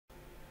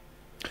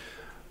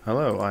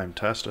Hello, I'm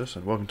Tastus,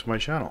 and welcome to my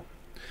channel.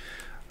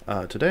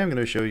 Today I'm going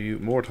to show you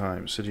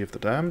Mordheim, City of the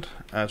Damned,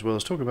 as well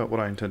as talk about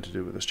what I intend to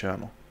do with this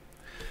channel.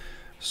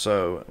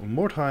 So,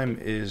 Mordheim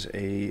is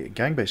a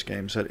gang-based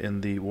game set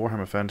in the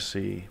Warhammer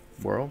Fantasy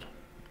world,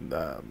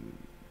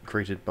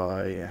 created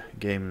by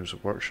Games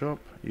Workshop.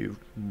 You've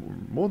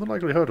more than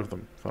likely heard of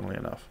them, funnily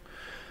enough.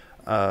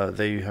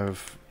 They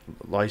have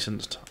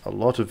licensed a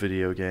lot of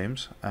video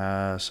games.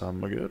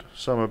 Some are good,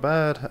 some are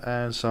bad,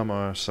 and some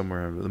are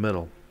somewhere in the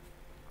middle.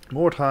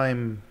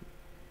 Mordheim,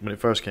 when it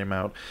first came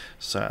out,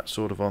 sat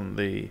sort of on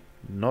the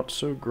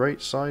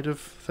not-so-great side of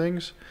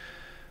things,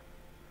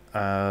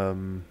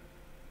 and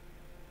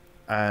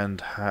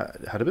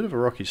had a bit of a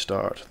rocky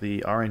start.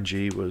 The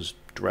RNG was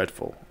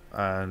dreadful,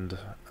 and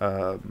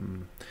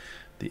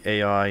the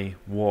AI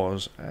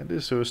was, and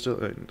is to a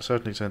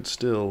certain extent,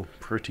 still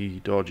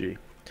pretty dodgy.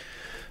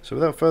 So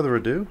without further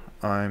ado,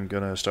 I'm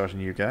going to start a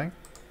new gang.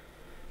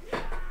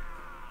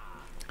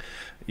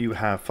 You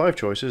have 5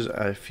 choices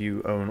if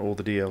you own all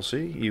the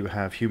DLC. You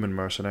have human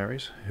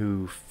mercenaries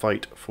who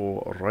fight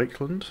for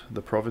Reichland,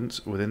 the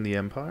province within the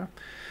Empire.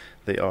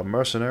 They are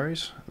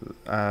mercenaries.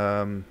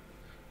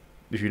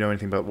 If you know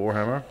anything about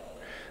Warhammer,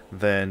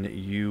 then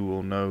you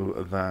will know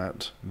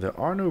that there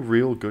are no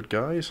real good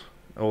guys,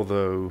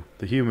 although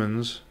the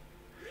humans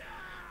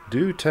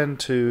do tend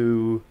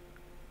to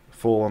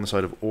fall on the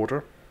side of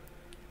order.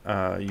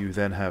 You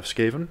then have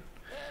Skaven,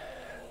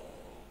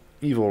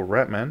 evil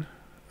ratmen,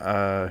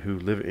 who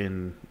live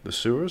in the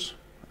sewers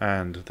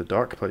and the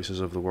dark places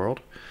of the world,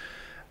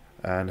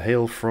 and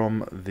hail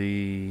from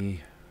the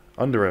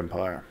Under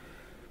Empire.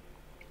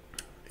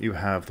 You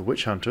have the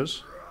Witch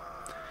Hunters,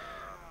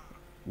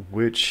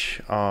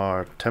 which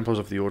are Templars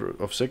of the Order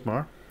of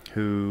Sigmar,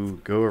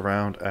 who go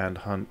around and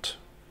hunt,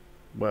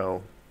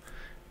 well,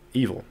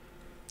 evil.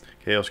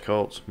 Chaos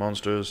cults,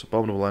 monsters,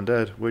 abominable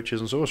undead, witches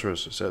and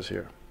sorcerers, it says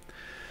here.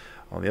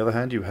 On the other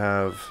hand, you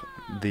have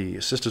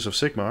the Sisters of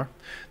Sigmar.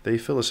 They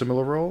fill a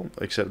similar role,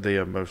 except they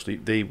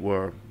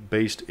were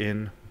based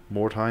in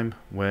Mordheim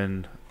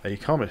when a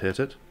comet hit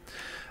it,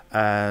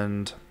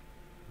 and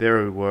they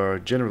were,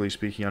 generally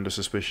speaking, under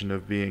suspicion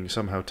of being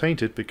somehow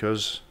tainted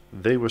because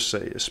they were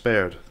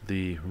spared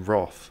the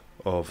wrath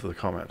of the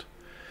comet.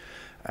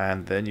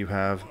 And then you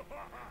have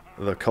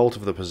the Cult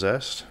of the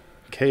Possessed,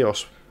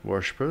 Chaos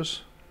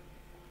Worshippers,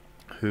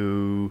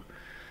 who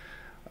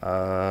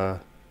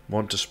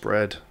want to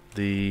spread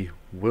the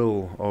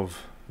will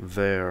of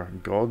their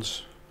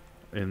gods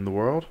in the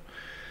world.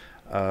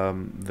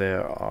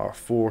 There are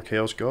 4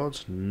 Chaos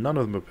Gods. None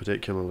of them are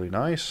particularly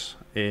nice.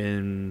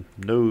 In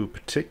no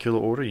particular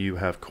order, you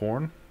have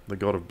Khorne, the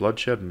god of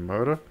bloodshed and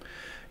murder.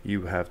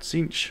 You have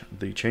Tzeentch,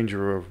 the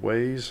changer of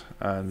ways,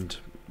 and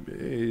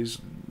is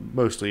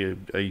mostly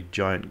a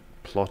giant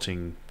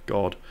plotting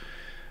god.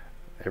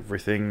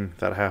 Everything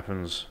that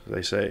happens,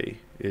 they say,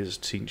 is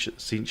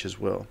Tzeentch's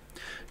will.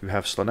 You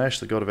have Slaanesh,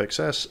 the god of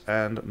excess,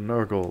 and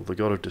Nurgle, the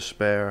god of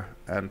despair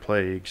and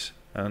plagues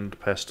and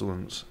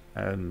pestilence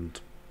and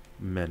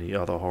many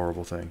other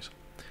horrible things.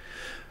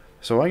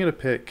 So I'm going to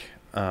pick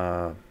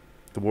the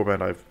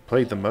warband I've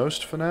played the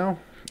most for now,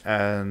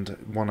 and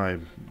one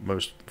I'm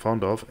most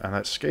fond of, and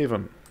that's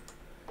Skaven.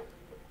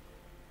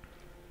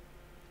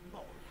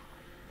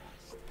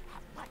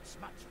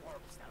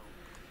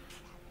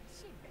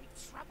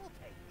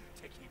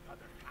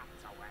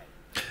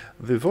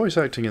 The voice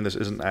acting in this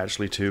isn't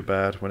actually too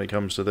bad when it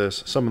comes to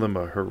this. Some of them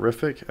are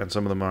horrific and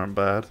some of them aren't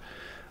bad.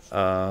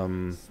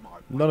 None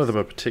of them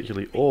are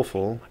particularly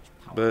awful,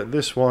 but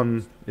this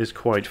one is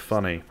quite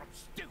funny.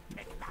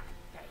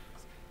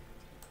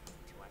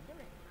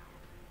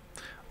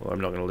 Well,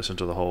 I'm not going to listen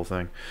to the whole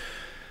thing.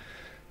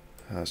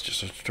 That's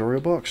just a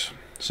tutorial box.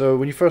 So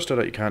when you first start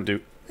out, you can't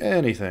do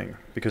anything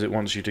because it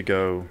wants you to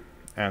go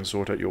and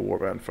sort out your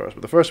warband first.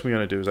 But the first thing we're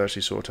going to do is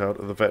actually sort out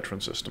the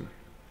veteran system.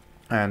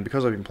 And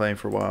because I've been playing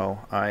for a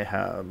while, I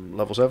have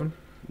level 7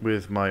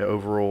 with my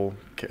overall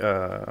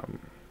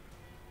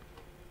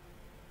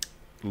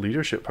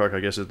leadership perk, I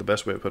guess is the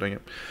best way of putting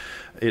it.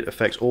 It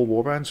affects all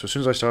warbands, so as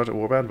soon as I start a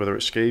warband, whether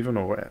it's Skaven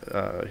or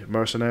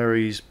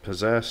mercenaries,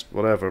 possessed,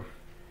 whatever,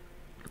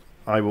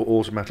 I will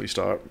automatically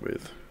start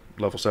with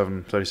level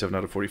 7, 37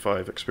 out of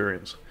 45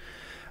 experience.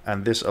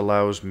 And this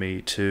allows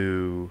me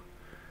to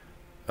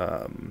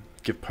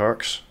give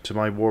perks to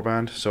my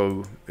warband.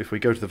 So if we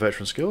go to the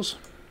veteran skills,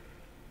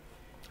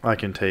 I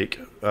can take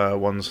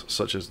ones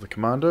such as the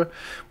Commander,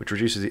 which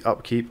reduces the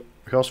upkeep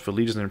cost for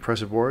leaders and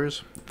impressive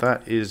warriors.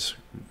 That is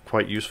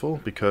quite useful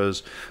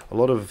because a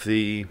lot of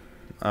the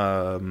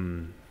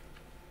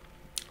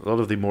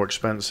more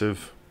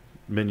expensive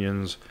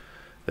minions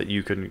that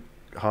you can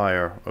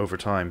hire over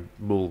time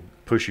will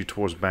push you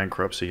towards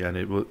bankruptcy, and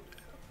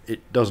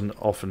it doesn't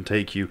often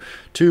take you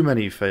too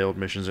many failed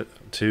missions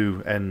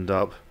to end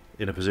up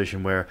in a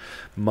position where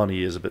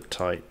money is a bit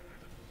tight.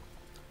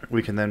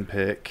 We can then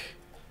pick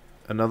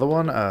another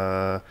one.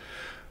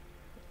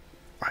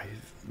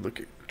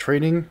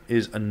 Training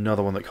is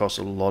another one that costs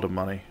a lot of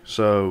money,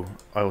 so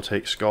I will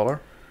take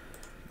Scholar,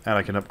 and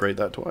I can upgrade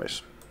that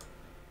twice.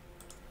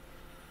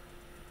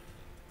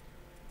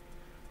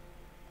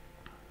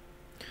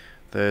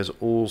 There's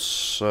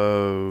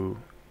also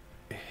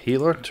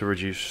healer to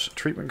reduce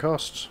treatment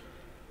costs.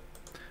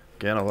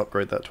 Again, I'll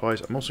upgrade that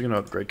twice. I'm also going to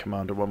upgrade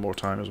commander one more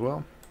time as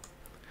well.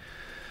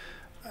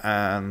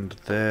 And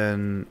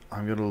then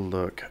I'm going to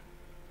look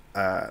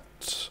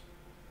at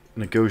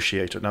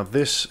negotiator. Now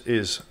this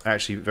is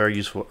actually very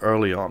useful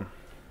early on.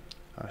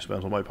 I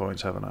spent all my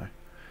points, haven't I?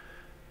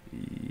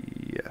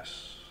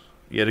 Yes.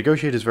 Yeah,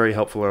 negotiator is very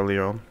helpful early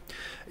on.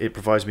 It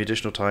provides me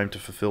additional time to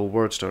fulfill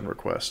wordstone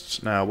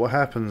requests. Now what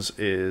happens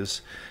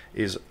is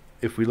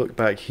if we look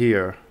back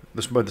here,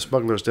 when the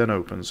smuggler's den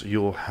opens,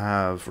 you'll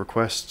have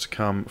requests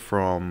come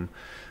from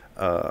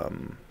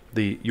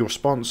your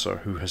sponsor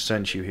who has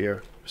sent you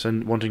here,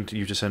 wanting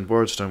you to send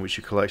wordstone, which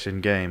you collect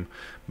in game,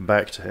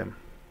 back to him.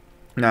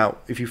 Now,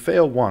 if you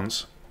fail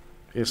once,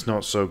 it's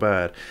not so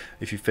bad.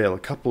 If you fail a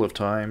couple of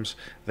times,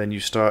 then you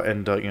start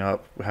ending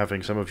up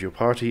having some of your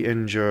party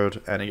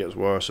injured, and it gets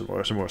worse and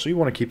worse and worse. So you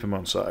want to keep him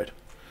on side.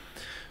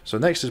 So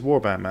next is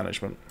warband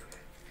management.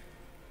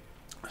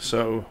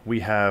 So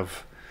we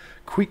have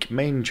Queek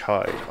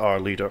Mangehide, our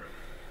leader.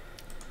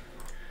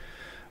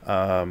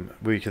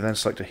 We can then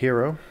select a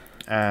hero,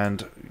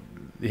 and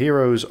the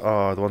heroes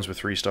are the ones with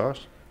 3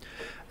 stars.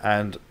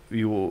 And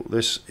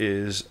this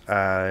is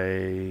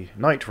a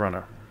Night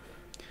Runner.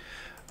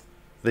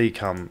 They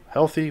come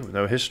healthy, with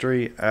no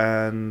history,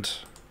 and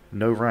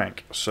no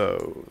rank.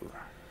 So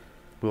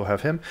we'll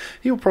have him.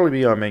 He'll probably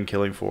be our main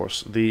killing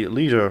force. The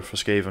leader for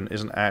Skaven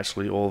isn't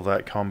actually all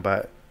that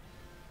combat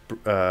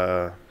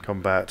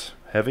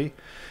heavy.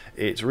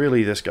 It's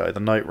really this guy, the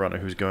Night Runner,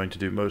 who's going to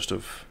do most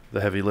of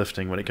the heavy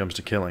lifting when it comes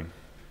to killing.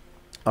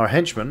 Our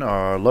henchmen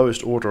are our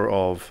lowest order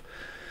of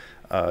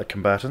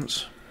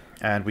combatants,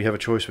 and we have a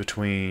choice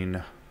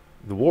between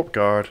the Warp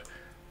Guard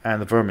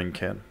and the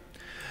Verminkin.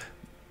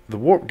 The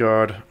Warp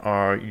Guard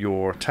are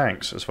your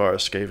tanks as far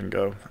as Skaven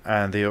go,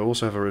 and they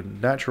also have a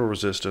natural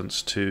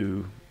resistance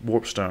to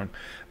Warpstone,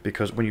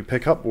 because when you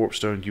pick up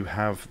Warpstone you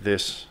have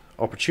this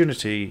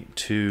opportunity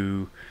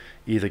to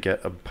either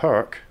get a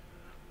perk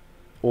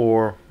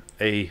or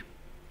a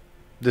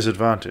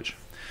disadvantage.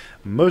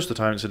 Most of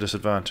the time it's a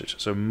disadvantage,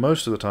 so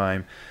most of the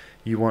time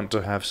you want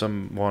to have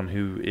someone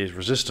who is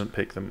resistant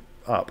pick them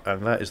up,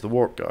 and that is the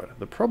Warp Guard.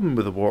 The problem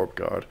with the Warp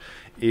Guard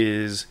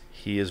is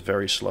he is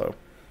very slow,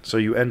 so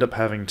you end up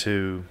having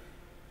to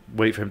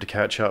wait for him to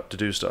catch up to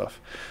do stuff.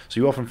 So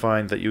you often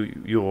find that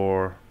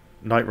your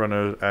Night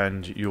Runner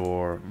and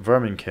your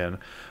Verminkin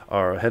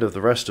are ahead of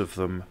the rest of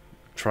them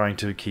trying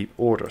to keep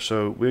order.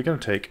 So we're going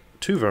to take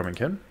 2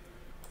 Verminkin,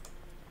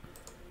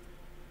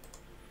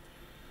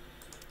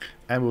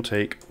 and we'll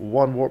take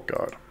 1 Warp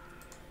Guard.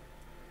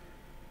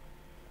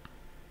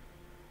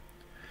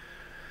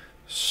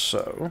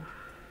 So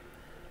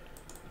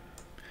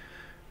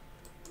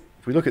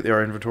if we look at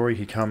our inventory,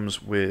 he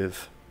comes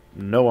with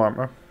no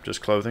armor,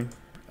 just clothing,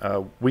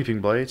 weeping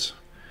blades,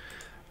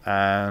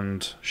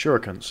 and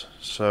shurikens.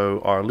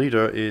 So our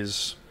leader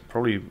is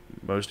probably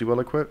mostly well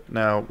equipped.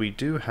 Now we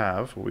do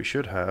have, or we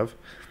should have,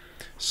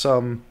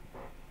 some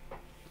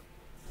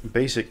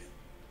basic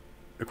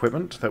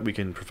equipment that we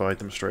can provide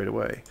them straight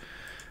away.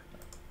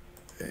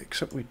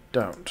 Except we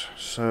don't,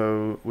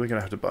 so we're going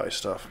to have to buy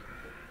stuff.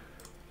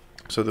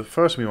 So the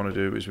first thing we want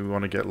to do is we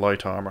want to get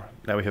light armor.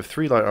 Now we have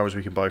 3 light armors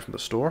we can buy from the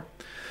store.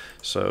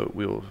 So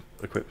we'll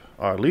equip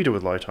our leader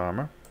with light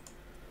armor.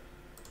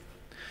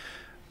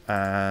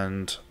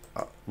 And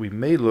we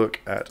may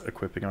look at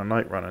equipping our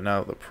Night Runner.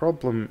 Now the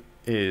problem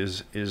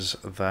is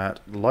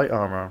that light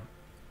armor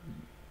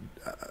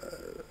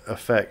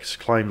affects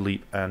climb,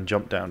 leap, and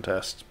jump down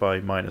tests by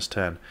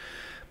 -10.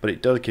 But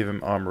it does give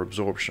him armor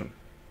absorption.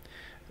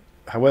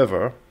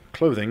 However,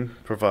 clothing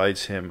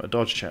provides him a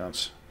dodge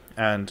chance.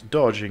 And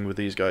dodging with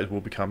these guys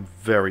will become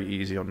very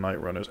easy on Night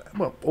Runners.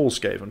 Well, all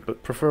Skaven,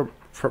 but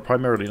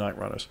primarily Night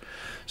Runners.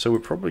 So we're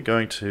probably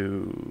going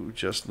to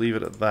just leave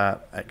it at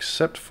that,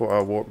 except for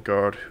our Warp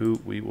Guard,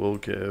 who we will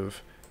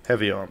give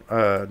heavy armor.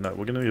 No,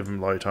 we're going to give him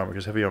light armor,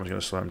 because heavy armor is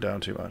going to slow him down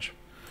too much.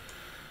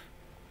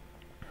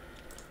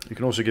 You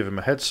can also give him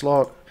a head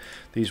slot.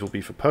 These will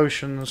be for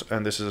potions,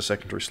 and this is a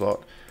secondary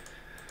slot.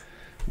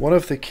 One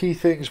of the key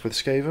things with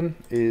Skaven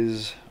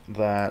is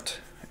that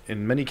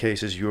in many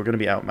cases you're going to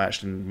be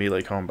outmatched in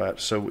melee combat,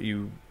 so what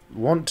you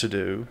want to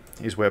do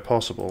is, where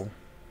possible,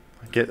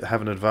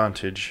 have an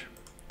advantage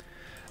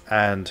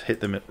and hit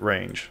them at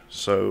range.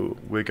 So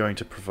we're going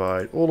to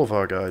provide all of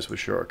our guys with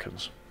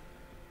shurikens.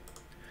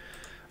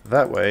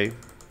 That way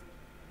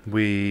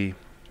we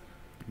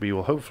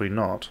will hopefully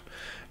not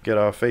get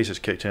our faces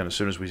kicked in as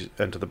soon as we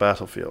enter the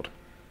battlefield.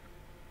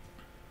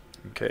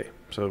 Okay,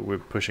 so we're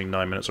pushing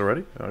 9 minutes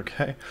already.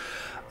 Okay.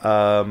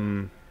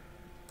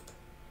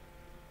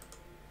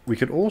 We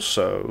can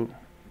also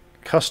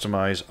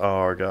customize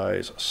our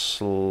guys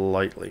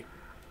slightly,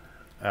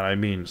 and I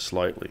mean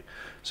slightly.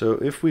 So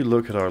if we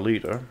look at our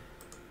leader,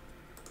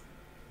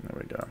 there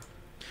we go,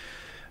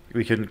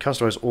 we can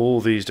customize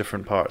all these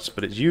different parts,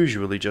 but it's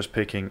usually just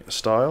picking a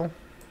style.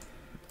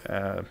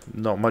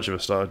 Not much of a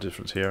style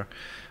difference here.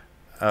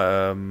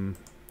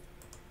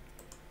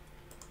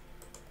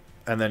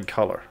 and then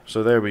color.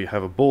 So there we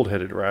have a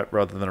bald-headed rat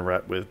rather than a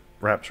rat with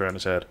wraps around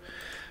his head.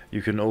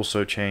 You can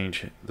also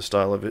change the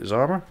style of his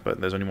armor, but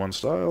there's only one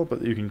style,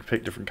 but you can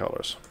pick different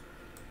colors.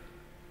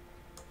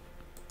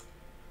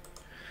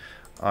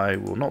 I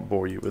will not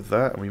bore you with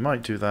that, and we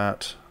might do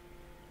that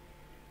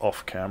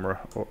off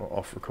camera or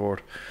off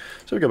record.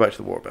 So we go back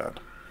to the warband.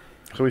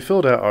 So we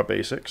filled out our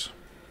basics.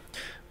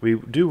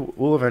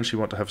 We'll eventually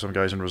want to have some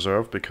guys in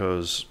reserve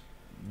because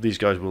these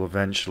guys will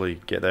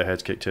eventually get their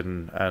heads kicked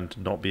in and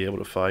not be able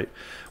to fight.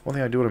 One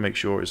thing I do want to make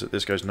sure is that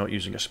this guy's not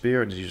using a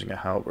spear and he's using a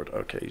halberd.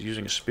 Okay, he's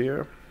using a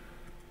spear,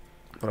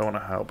 but I want a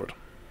halberd.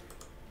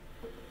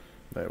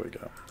 There we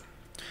go.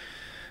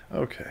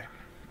 Okay.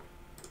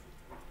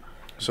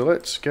 So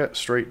let's get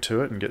straight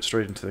to it and get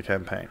straight into the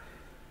campaign.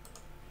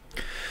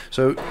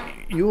 So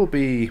you will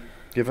be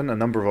given a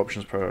number of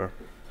options per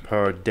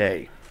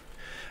day.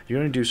 You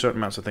only do certain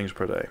amounts of things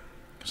per day.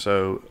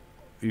 So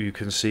you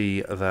can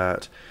see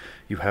that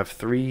you have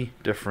 3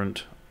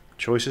 different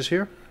choices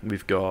here. We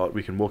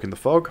can walk in the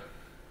fog,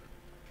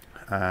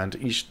 and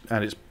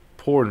it's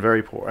poor and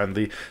very poor. And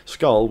the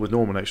skull with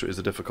normal next to it is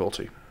the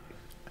difficulty.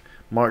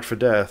 Marked for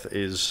death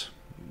is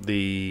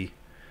the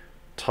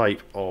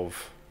type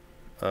of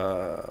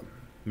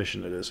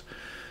mission it is.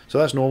 So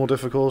that's normal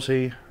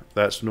difficulty,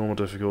 that's normal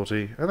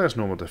difficulty, and that's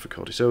normal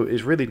difficulty. So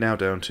it's really now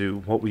down to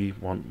what we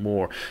want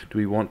more. Do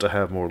we want to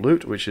have more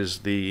loot, which is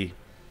the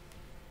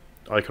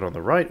icon on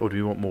the right, or do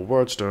we want more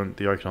wordstone,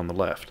 the icon on the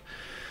left?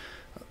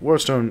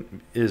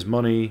 Wordstone is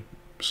money,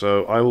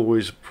 so I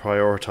always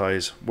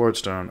prioritize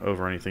wordstone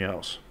over anything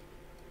else.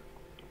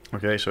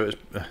 Okay,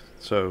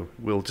 so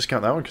we'll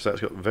discount that one because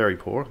that's got very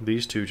poor.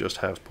 These two just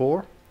have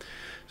poor.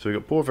 So we've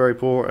got poor, very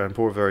poor, and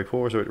poor, very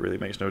poor, so it really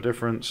makes no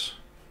difference.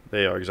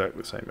 They are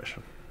exactly the same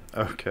mission.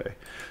 Okay,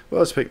 well,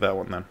 let's pick that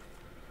one then.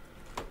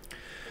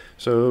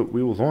 So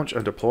we will launch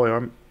and deploy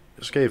our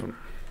Skaven.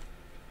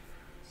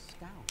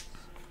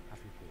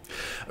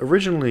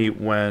 Originally,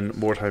 when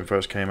Mordheim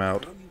first came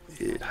out,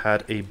 it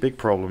had a big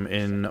problem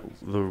in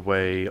the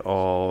way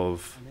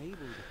of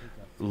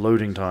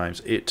loading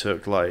times. It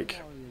took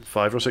like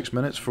 5 or 6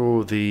 minutes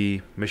for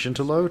the mission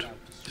to load,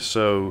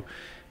 so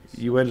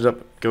you ended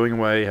up going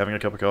away, having a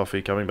cup of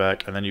coffee, coming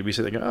back, and then you'd be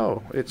sitting there,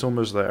 oh, it's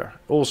almost there.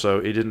 Also,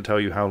 it didn't tell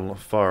you how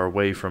far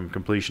away from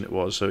completion it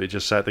was, so it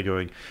just sat there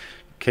going,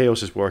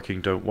 chaos is working,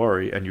 don't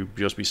worry, and you'd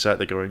just be sat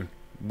there going,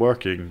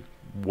 working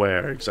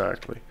where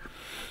exactly?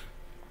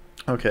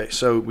 Okay,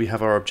 so we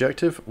have our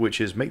objective,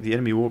 which is make the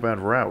enemy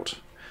warband rout,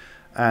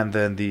 and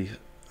then the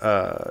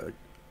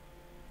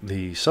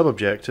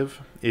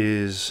sub-objective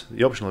is,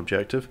 the optional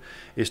objective,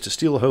 is to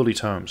steal the holy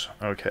tomes.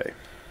 Okay.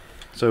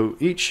 So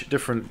each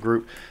different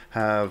group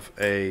have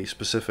a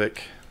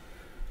specific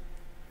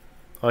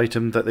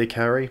item that they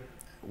carry,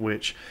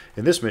 which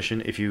in this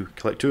mission, if you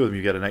collect 2 of them,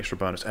 you get an extra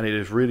bonus, and it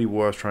is really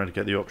worth trying to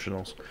get the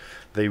optionals.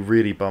 They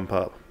really bump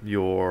up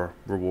your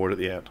reward at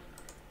the end.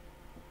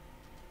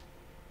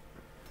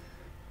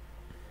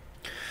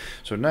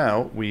 So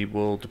now we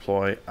will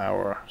deploy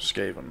our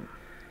Skaven.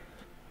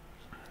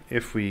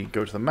 If we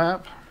go to the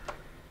map,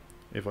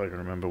 if I can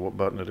remember what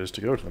button it is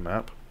to go to the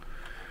map.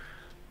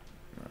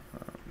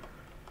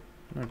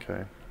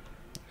 Okay,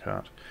 I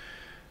can't.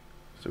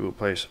 So we'll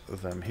place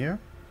them here,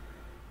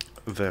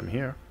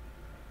 and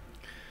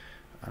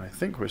I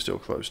think we're still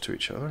close to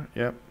each other.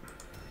 Yep.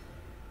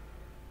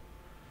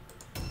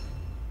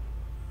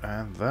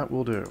 And that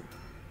will do.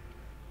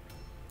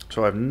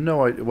 So I have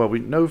no idea. Well, we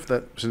know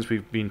that since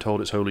we've been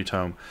told it's Holy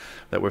Tome,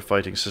 that we're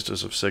fighting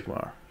Sisters of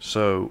Sigmar.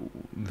 So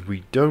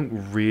we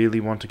don't really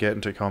want to get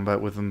into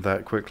combat with them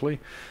that quickly,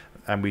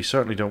 and we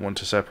certainly don't want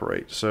to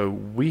separate. So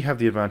we have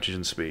the advantage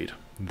in speed.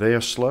 They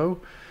are slow,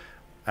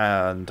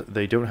 and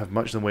they don't have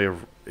much in the way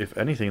of, if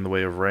anything, in the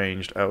way of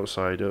ranged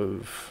outside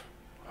of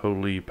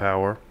holy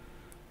power.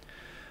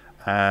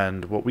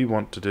 And what we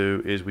want to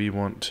do is we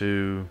want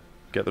to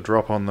get the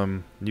drop on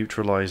them,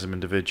 neutralize them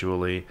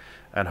individually,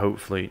 and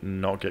hopefully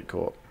not get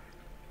caught.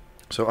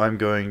 So I'm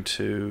going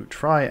to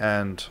try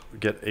and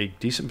get a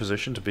decent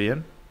position to be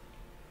in,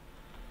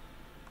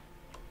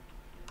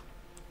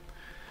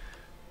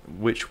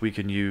 which we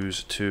can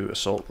use to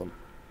assault them.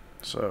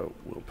 So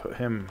we'll put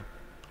him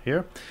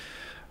here.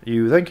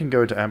 You then can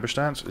go into ambush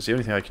stance. It's the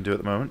only thing I can do at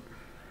the moment.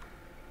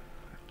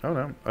 Oh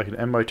no, I can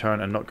end my turn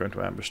and not go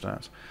into ambush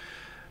stance.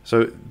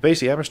 So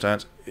basically ambush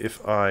stance,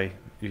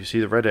 you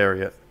see the red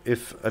area,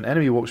 if an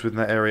enemy walks within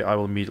that area, I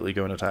will immediately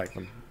go and attack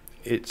them.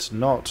 It's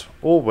not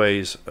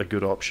always a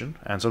good option,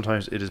 and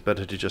sometimes it is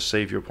better to just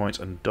save your points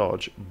and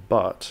dodge,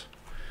 but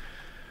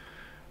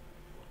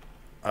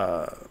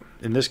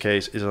in this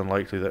case, it's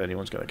unlikely that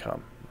anyone's going to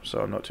come,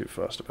 so I'm not too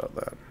fussed about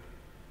that.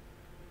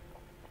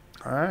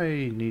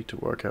 I need to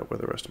work out where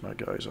the rest of my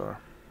guys are.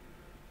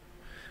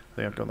 I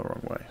think I've gone the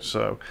wrong way.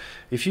 So,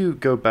 if you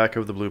go back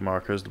over the blue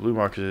markers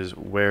is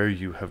where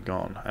you have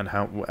gone, and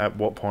at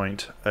what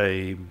point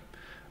an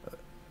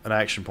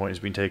action point has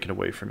been taken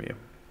away from you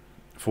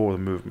for the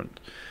movement.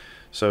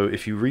 So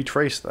if you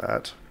retrace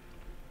that,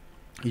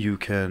 you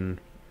can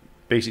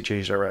basically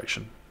change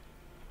direction.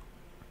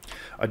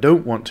 I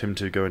don't want him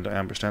to go into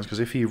ambush stance, because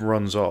if he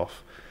runs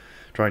off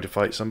trying to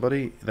fight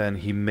somebody, then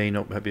he may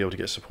not be able to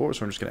get support,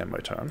 so I'm just going to end my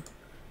turn.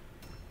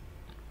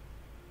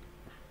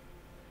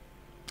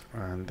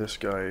 And this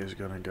guy is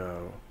going to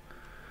go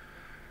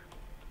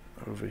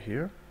over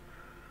here.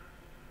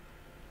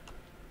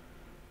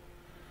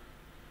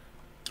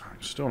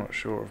 I'm still not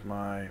sure of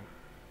my...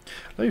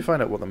 Let me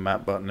find out what the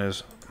map button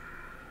is.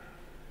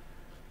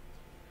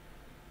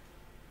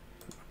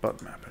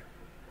 Button mapping.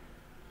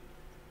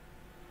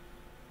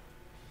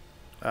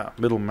 Ah,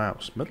 middle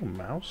mouse. Middle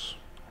mouse?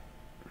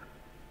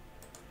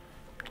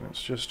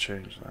 Let's just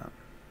change that.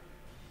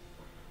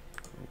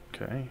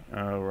 Okay,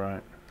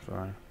 alright,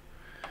 fine.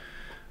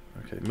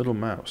 Okay, middle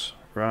mouse.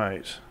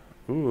 Right.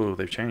 Ooh,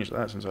 they've changed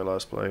that since I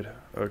last played.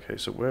 Okay,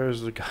 so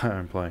where's the guy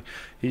I'm playing?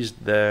 He's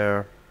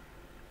there,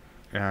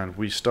 and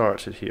we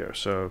started here,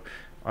 so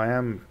I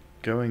am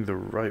going the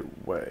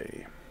right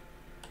way.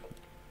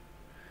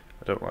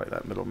 I don't like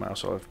that middle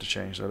mouse, I'll have to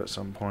change that at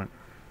some point.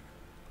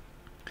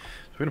 So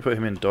we're going to put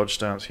him in dodge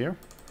stance here.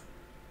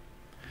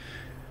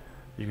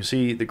 You can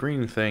see the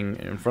green thing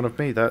in front of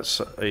me,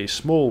 that's a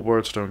small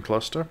wordstone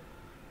cluster.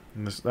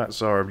 And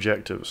that's our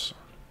objectives.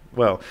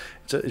 Well,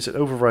 it's an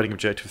overriding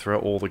objective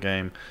throughout all the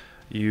game.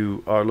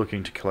 You are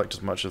looking to collect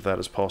as much of that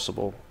as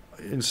possible.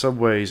 In some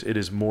ways, it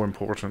is more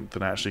important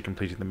than actually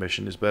completing the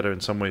mission. It's better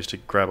in some ways to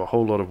grab a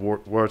whole lot of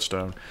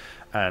wordstone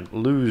and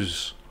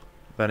lose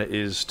than it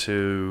is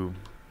to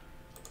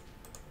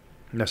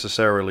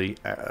necessarily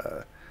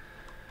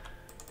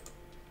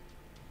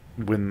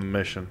win the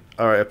mission.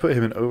 Alright, I put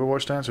him in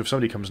Overwatch stance, so if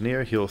somebody comes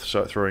near, he'll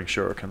start throwing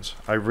shurikens.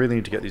 I really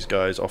need to get these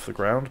guys off the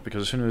ground,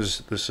 because as soon as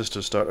the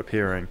sisters start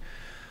appearing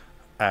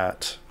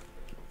at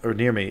or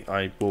near me,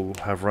 I will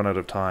have run out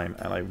of time,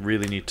 and I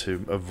really need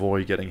to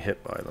avoid getting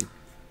hit by them.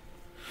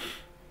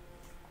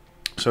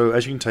 So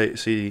as you can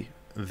see,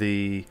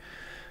 the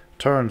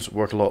turns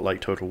work a lot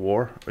like Total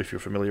War, if you're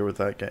familiar with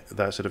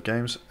that set of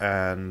games,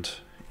 and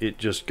it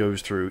just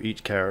goes through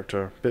each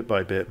character bit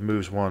by bit,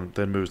 moves one,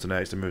 then moves the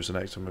next, and moves the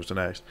next, and moves the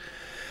next.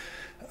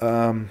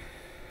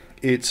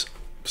 It's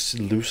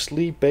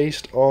loosely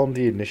based on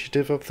the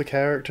initiative of the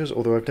characters,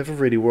 although I've never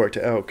really worked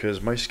it out,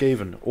 because my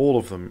Skaven, all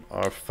of them,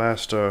 are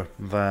faster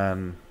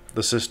than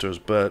the sisters,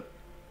 but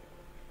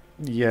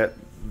yet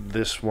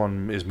this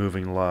one is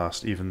moving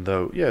last, even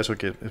though, yes,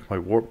 okay, it's my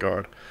warp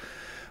guard,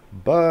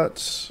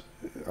 but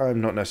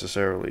I'm not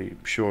necessarily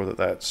sure that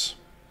that's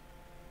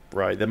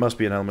right. There must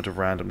be an element of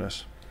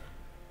randomness.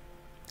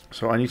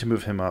 So I need to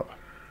move him up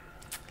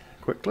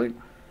quickly,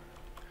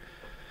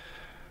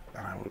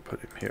 and I will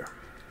put him here.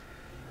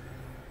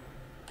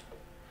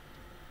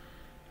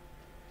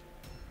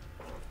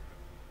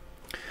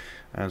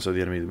 And so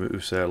the enemy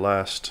moves their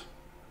last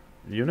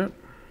unit,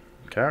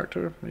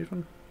 character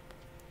even.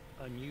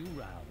 A new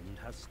round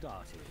has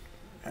started.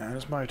 And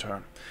it's my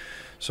turn.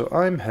 So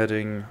I'm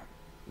heading,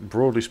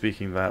 broadly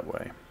speaking, that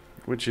way,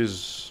 which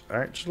is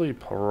actually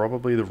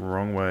probably the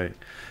wrong way.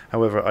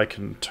 However, I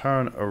can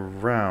turn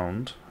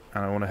around,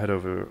 and I want to head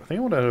over, I think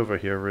I want to head over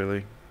here,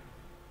 really.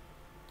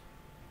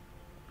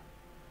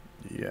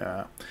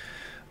 Yeah.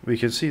 We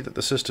can see that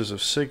the Sisters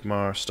of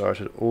Sigmar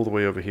started all the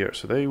way over here,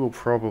 so they will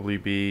probably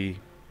be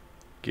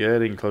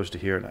getting close to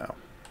here now.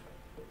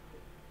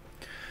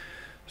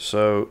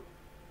 So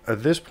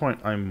at this point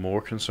I'm more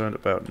concerned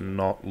about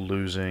not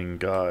losing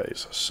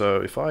guys.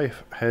 So if I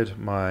head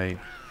my...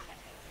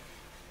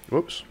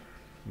 Whoops.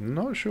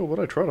 Not sure what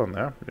I trod on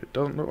there. It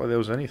doesn't look like there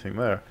was anything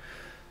there.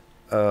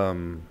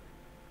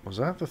 Was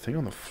that the thing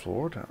on the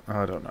floor?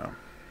 I don't know.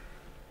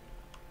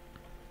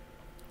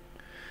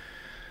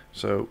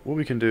 So what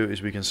we can do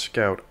is we can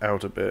scout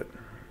out a bit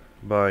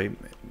by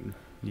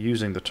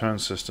using the turn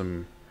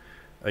system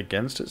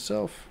against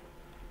itself,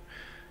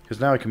 because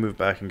now I can move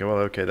back and go, well,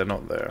 okay, they're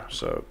not there,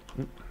 so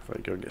if I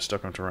go and get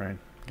stuck on terrain,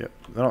 yep,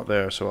 they're not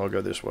there, so I'll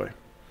go this way.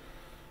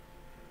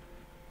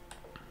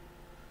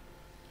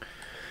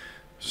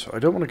 So I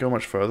don't want to go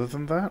much further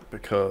than that,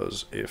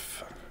 because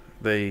if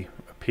they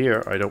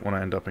appear, I don't want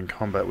to end up in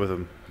combat with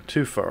them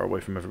too far away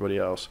from everybody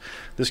else.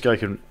 This guy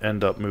can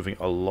end up moving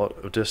a lot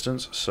of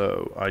distance,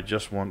 so I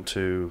just want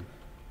to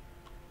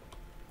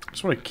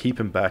keep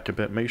him back a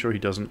bit, make sure he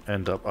doesn't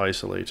end up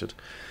isolated.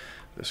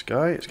 This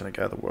guy is going to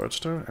gather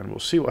wordstone, and we'll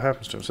see what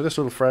happens to him. So this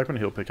little fragment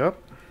he'll pick up.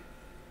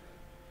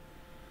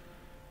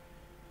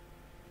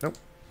 Nope.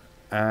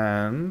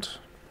 And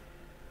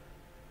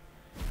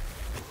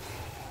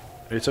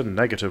it's a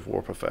negative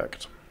warp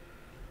effect.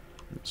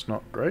 It's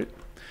not great.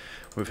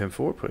 Move him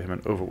forward, put him in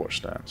Overwatch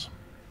stance.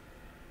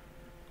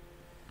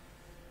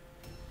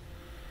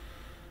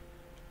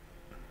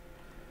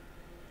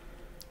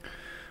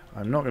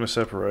 I'm not going to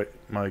separate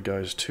my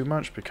guys too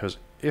much, because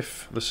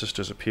if the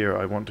sisters appear,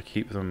 I want to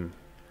keep them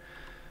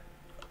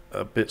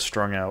a bit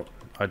strung out.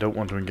 I don't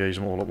want to engage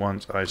them all at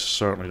once. I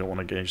certainly don't want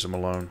to engage them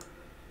alone.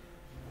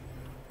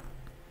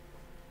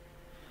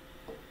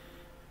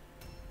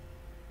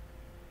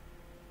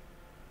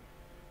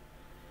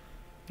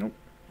 Nope.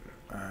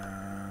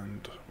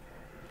 And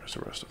where's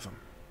the rest of them?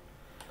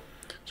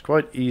 It's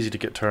quite easy to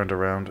get turned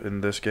around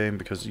in this game,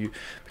 because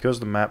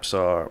the maps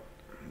are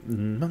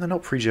No, they're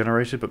not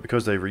pre-generated, but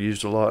because they were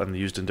used a lot and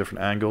they're used in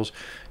different angles,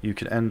 you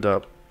can end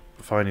up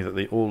finding that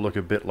they all look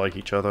a bit like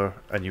each other,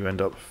 and you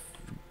end up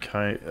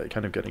kind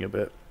of getting a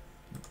bit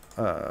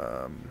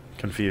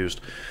confused.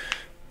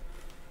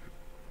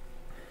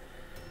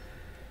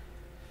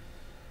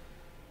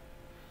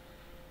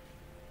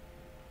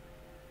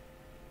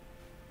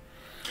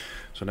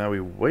 So now we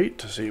wait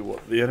to see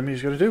what the enemy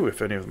is going to do,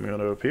 if any of them are going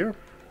to appear.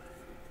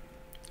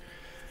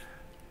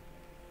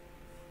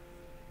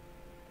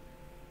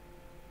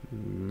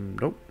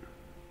 Nope.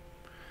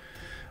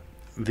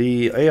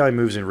 The AI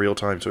moves in real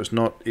time, so it's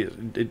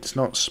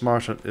not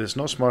smart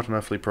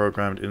enoughly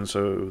programmed in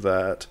so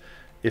that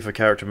if a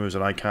character moves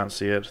and I can't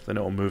see it, then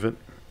it will move it.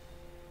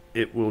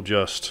 It will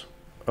just...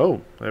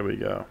 Oh, there we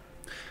go.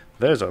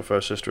 There's our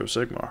first Sister of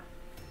Sigmar.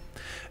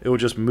 It will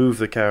just move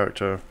the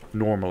character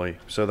normally,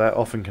 so that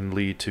often can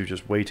lead to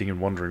just waiting and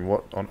wondering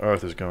what on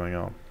earth is going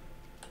on.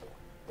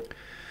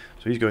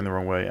 So he's going the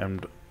wrong way,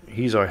 and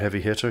he's our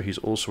heavy hitter. He's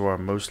also our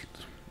most...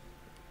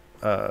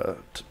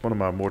 one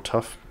of our more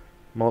tough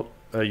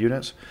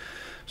units.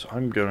 So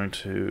I'm going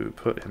to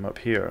put him up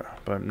here,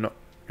 but I'm not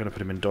going to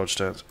put him in dodge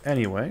stance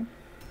anyway.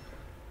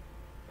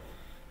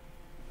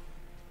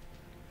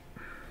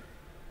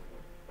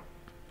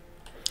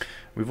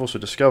 We've also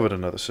discovered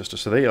another sister,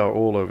 so they are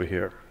all over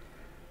here.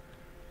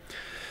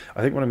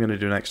 I think what I'm going to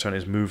do next turn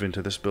is move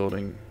into this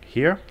building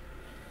here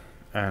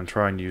and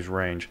try and use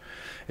range.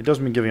 It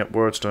doesn't mean giving up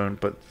wordstone,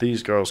 but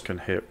these girls can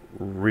hit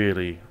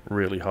really,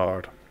 really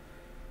hard.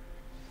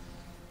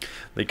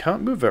 They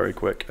can't move very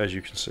quick, as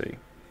you can see.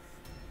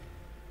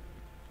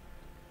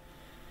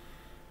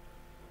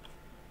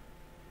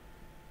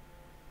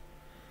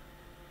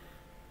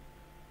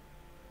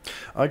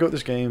 I got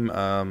this game,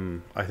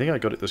 I think I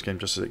got this game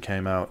just as it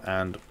came out,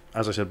 and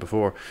as I said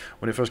before,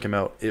 when it first came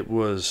out, it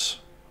was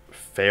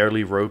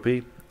fairly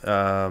ropey.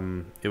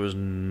 It was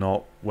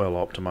not well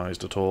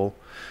optimized at all.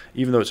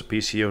 Even though it's a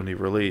PC-only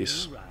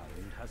release,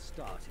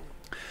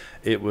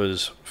 it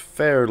was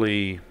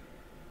fairly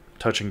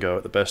touch and go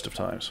at the best of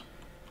times.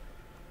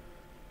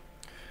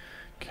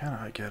 Can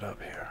I get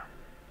up here?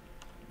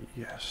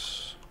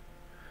 Yes.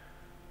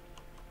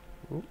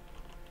 Oop.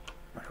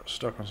 I got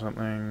stuck on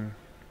something.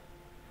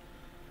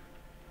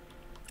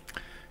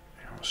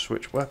 I'll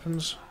switch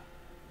weapons.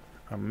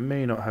 I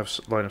may not have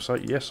line of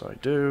sight. Yes, I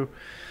do.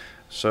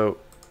 So,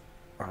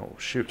 I'll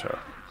shoot her.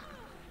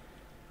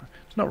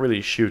 It's not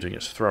really shooting,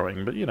 it's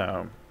throwing, but you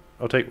know,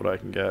 I'll take what I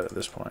can get at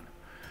this point.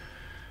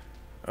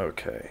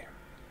 Okay.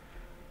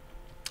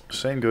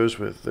 Same goes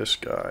with this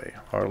guy,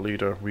 our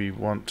leader. We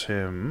want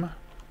him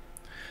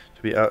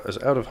to be as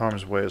out of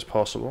harm's way as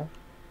possible.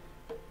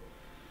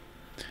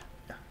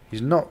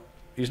 He's not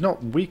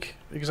weak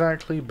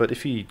exactly, but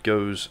if he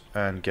goes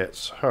and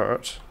gets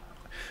hurt,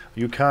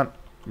 you can't,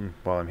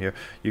 while I'm here,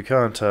 you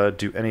can't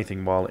do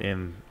anything while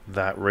in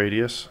that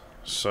radius.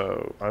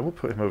 So I will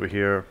put him over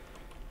here.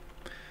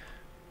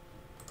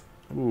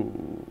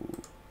 Ooh,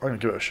 I'm going to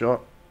give it a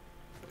shot.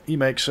 He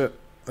makes it.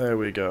 There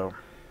we go.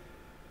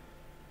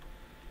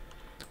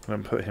 I'm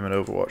going to put him in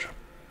Overwatch.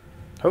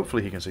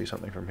 Hopefully he can see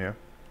something from here.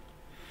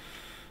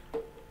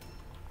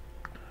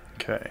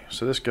 Okay,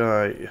 so this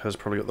guy has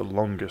probably got the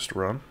longest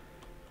run.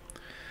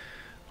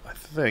 I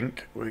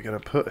think we're going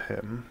to put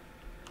him...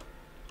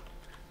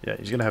 Yeah,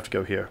 he's going to have to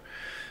go here.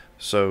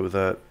 So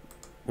that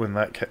when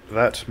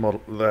that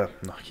model... I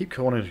keep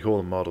wanting to call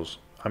them models.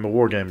 I'm a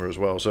wargamer as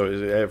well, so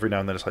every now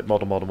and then it's like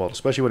model,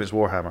 especially when it's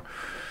Warhammer.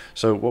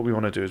 So what we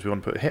want to do is we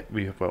want to put him...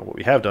 what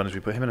we have done is we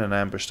put him in an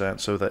ambush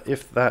stance so that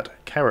if that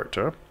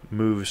character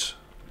moves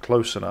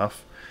close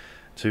enough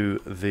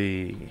to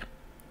the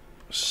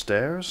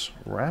stairs,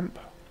 ramp,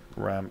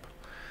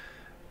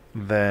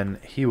 then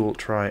he will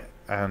try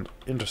and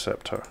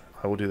intercept her.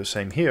 I will do the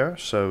same here,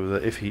 so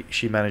that if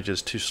she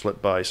manages to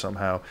slip by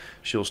somehow,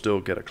 she'll still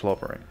get a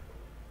clobbering.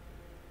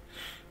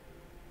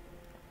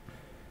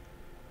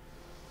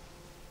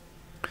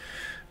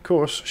 Of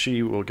course,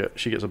 she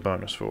gets a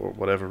bonus for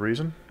whatever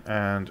reason,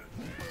 and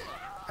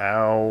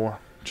ow,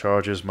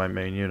 charges my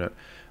main unit,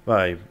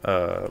 my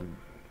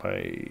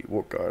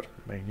warp guard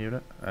main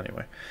unit.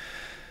 Anyway,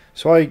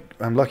 so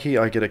I'm lucky.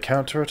 I get a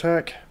counter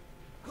attack,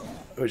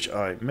 which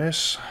I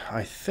miss.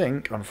 I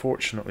think,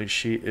 unfortunately,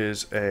 she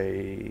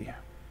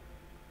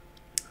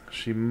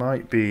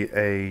might be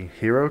a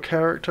hero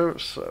character,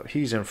 so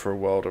he's in for a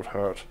world of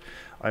hurt.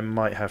 I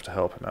might have to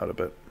help him out a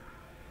bit.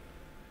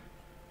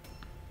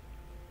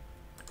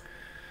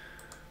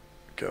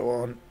 Go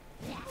on.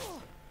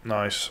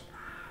 Nice.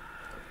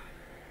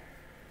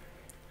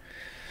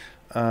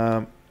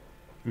 We're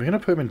going to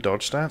put him in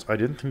dodge stance. I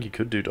didn't think he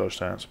could do dodge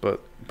stance,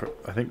 but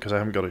I think because I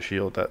haven't got a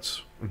shield,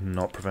 that's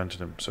not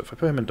prevented him. So if I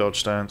put him in dodge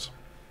stance...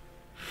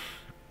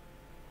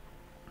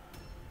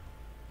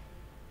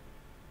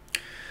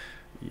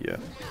 Yeah.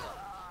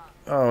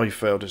 Oh, he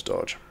failed his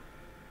dodge.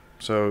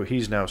 So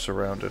he's now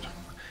surrounded.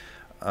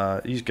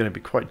 He's going to be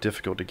quite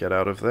difficult to get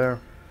out of there.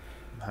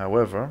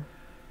 However,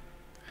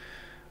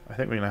 I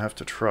think we're going to have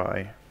to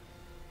try.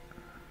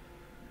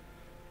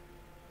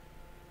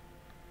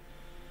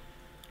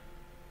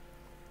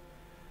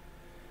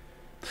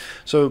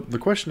 So the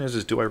question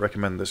is do I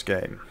recommend this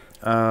game?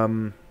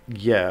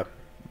 Yeah,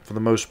 for the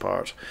most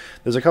part.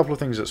 There's a couple of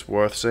things that's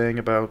worth saying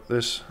about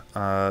this.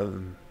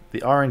 The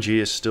RNG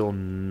is still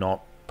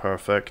not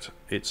perfect.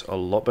 It's a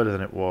lot better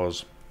than it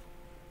was,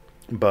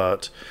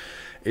 but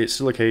it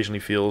still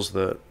occasionally feels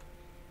that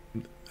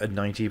a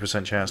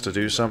 90% chance to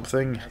do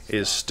something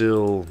is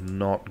still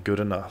not good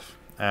enough,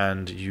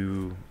 and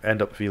you end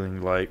up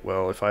feeling like,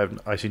 well, if I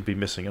seem to be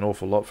missing an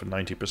awful lot for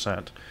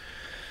 90%.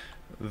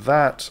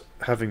 That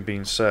having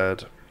been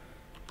said,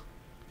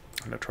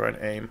 I'm going to try and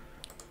aim.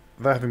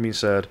 That having been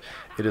said,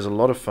 it is a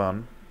lot of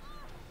fun.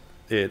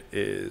 It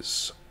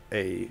is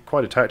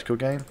quite a tactical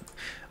game.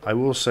 I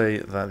will say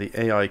that the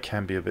AI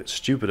can be a bit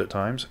stupid at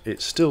times.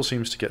 It still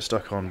seems to get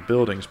stuck on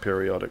buildings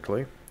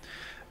periodically,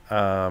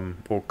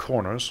 or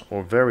corners,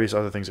 or various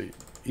other things that you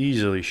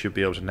easily should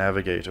be able to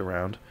navigate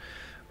around,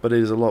 but it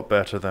is a lot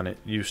better than it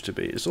used to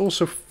be. It's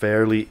also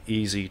fairly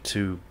easy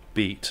to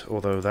beat,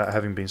 although that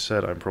having been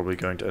said, I'm probably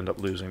going to end up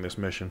losing this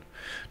mission,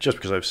 just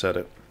because I've said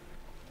it.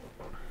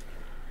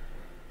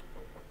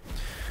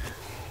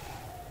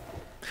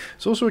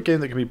 It's also a game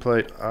that can be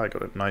played... I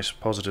got a nice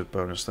positive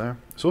bonus there.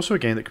 It's also a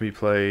game that can be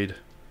played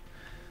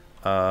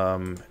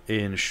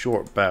in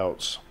short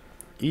bouts.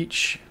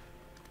 Each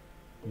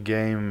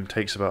game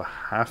takes about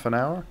half an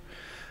hour,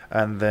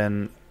 and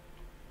then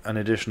an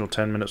additional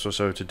 10 minutes or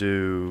so to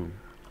do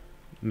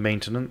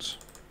maintenance.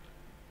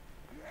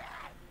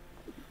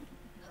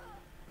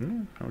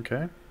 Okay.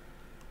 I'm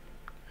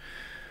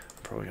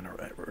probably going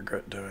to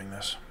regret doing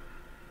this,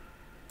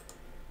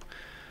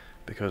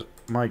 because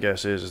my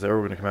guess is they're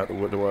all going to come out the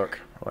woodwork.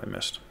 Oh, I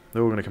missed.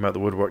 They're all going to come out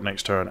the woodwork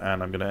next turn,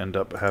 and I'm going to end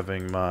up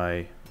having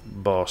my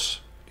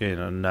boss in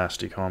a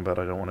nasty combat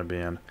I don't want to be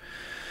in.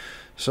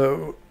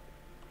 So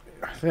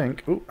I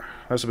think, ooh,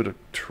 that's a bit of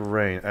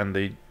terrain,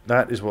 and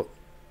that is what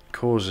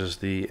causes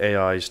the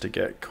AIs to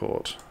get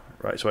caught.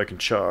 Right, so I can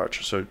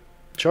charge. So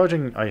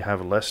charging I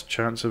have less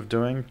chance of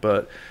doing,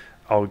 but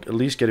I'll at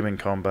least get him in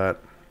combat,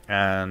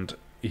 and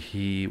if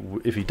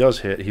he does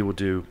hit, he will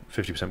do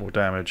 50% more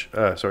damage.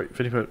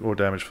 50% more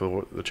damage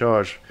for the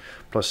charge,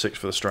 plus 6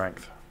 for the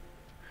strength.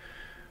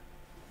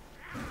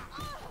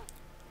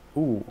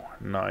 Ooh,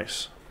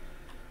 nice.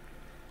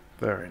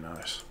 Very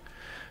nice.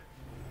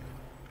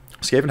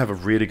 Skaven have a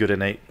really good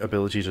innate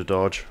ability to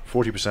dodge.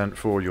 40%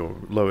 for your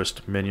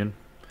lowest minion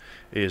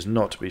is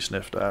not to be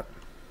sniffed at.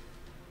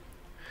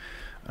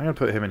 I'm going to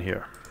put him in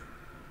here.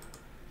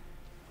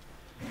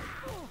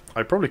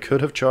 I probably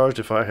could have charged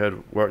if I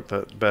had worked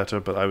that better,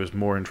 but I was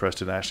more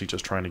interested in actually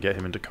just trying to get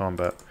him into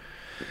combat.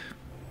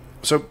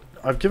 So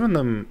I've given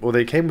them, well,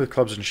 they came with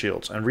clubs and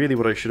shields, and really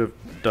what I should have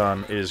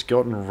done is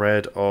gotten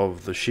rid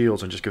of the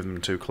shields and just given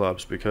them 2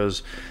 clubs,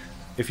 because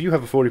if you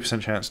have a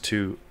 40% chance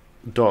to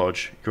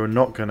dodge, you're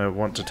not going to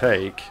want to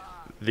take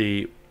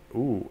the,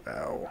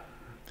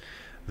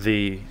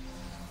 the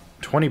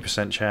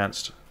 20%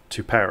 chance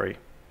to parry.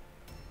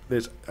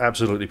 It's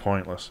absolutely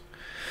pointless.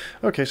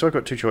 Okay, so I've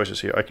got 2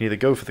 choices here. I can either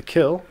go for the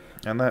kill,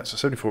 and that's a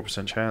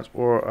 74% chance,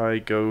 or I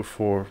go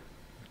for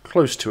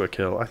close to a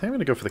kill. I think I'm going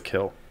to go for the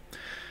kill.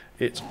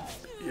 It's...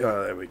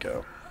 there we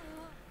go.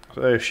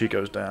 So there she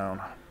goes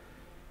down.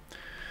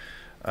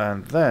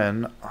 And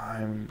then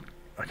I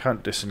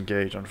can't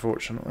disengage,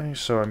 unfortunately,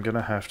 so I'm going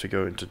to have to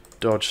go into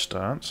dodge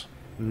stance.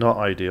 Not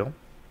ideal.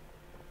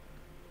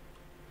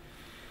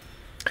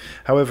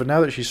 However,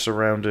 now that she's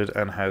surrounded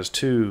and has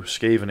 2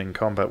 Skaven in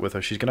combat with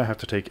her, she's going to have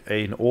to take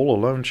an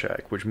all-alone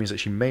check, which means that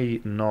she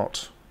may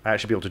not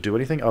actually be able to do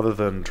anything other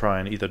than try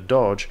and either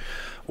dodge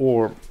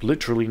or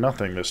literally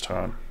nothing this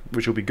turn,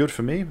 which will be good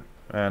for me,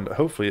 and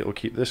hopefully it will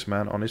keep this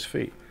man on his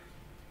feet.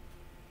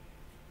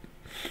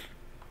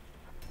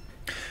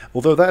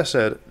 Although that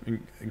said,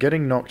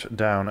 getting knocked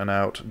down and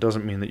out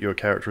doesn't mean that your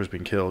character has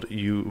been killed.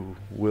 You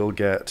will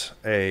get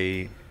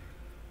a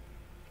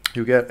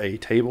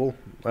table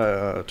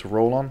to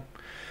roll on.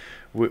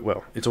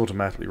 Well, it's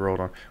automatically rolled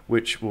on,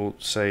 which will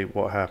say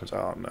what happens.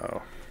 Oh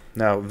no.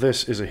 Now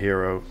this is a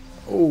hero.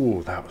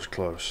 Oh, that was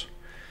close.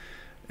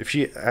 If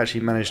she actually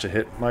managed to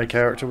hit my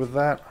character with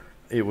that,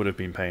 it would have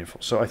been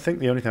painful. So I think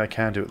the only thing I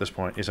can do at this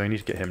point is I need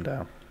to get him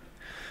down.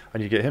 I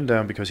need to get him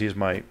down because he is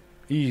my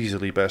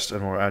easily best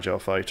and more agile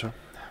fighter.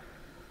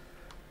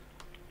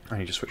 I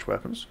need to switch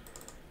weapons.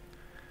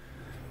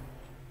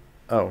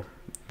 Oh,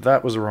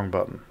 that was the wrong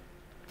button.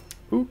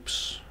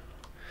 Oops.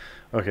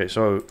 Okay,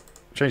 so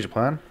change the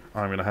plan.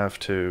 I'm going to have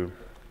to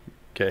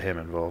get him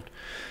involved.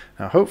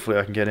 Now hopefully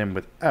I can get in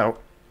without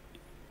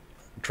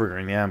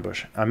triggering the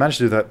ambush. I managed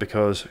to do that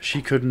because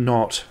she could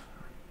not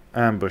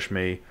ambush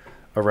me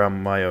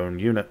around my own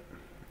unit.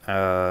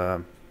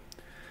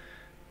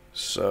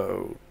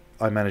 So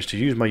I managed to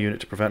use my unit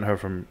to prevent her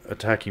from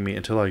attacking me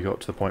until I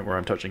got to the point where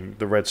I'm touching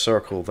the red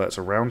circle that's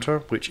around her,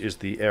 which is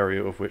the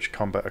area of which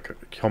combat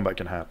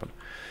can happen.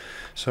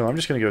 So I'm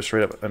just going to go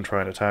straight up and try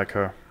and attack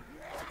her.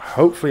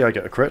 Hopefully I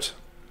get a crit.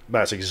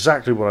 That's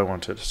exactly what I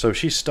wanted. So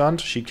she's stunned.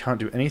 She can't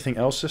do anything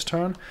else this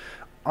turn.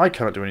 I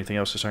can't do anything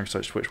else this turn because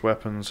I switch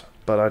weapons,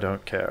 but I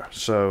don't care.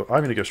 So I'm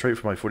going to go straight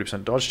for my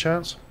 40% dodge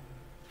chance.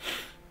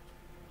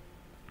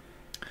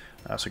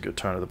 That's a good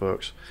turn of the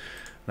books.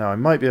 Now I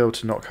might be able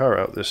to knock her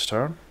out this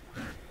turn.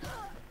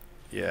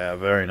 Yeah,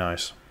 very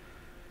nice.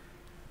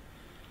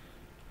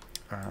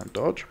 And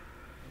dodge.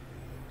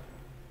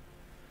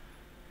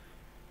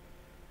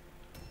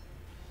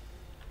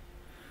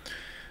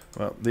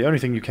 Well, the only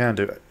thing you can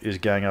do is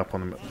gang up on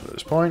them at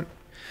this point.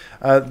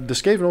 The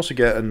Skaven also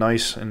get a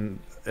nice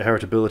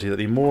inheritability that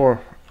the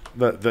more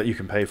that you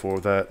can pay for,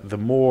 that the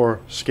more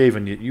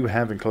Skaven you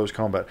have in close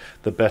combat,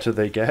 the better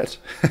they get.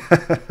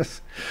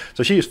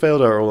 So she has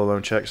failed her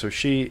all-alone check, so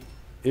she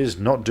is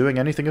not doing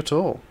anything at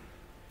all.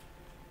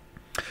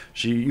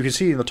 You can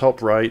see in the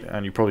top right,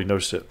 and you probably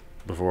noticed it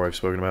before I've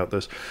spoken about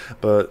this,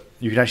 but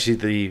you can actually see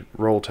the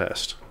roll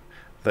test.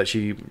 That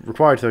she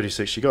required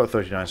 36, she got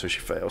 39, so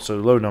she failed. So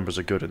low numbers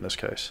are good in this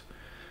case.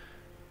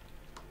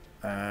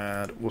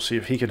 And we'll see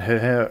if he can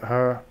hit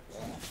her.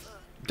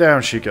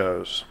 Down she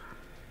goes.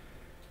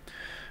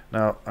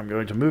 Now I'm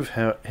going to move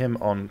him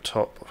on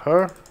top of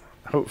her.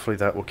 Hopefully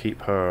that will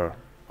keep her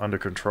under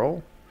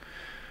control.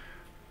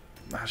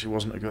 Actually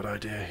wasn't a good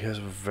idea. He has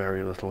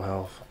very little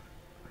health.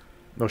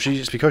 No,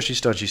 because she's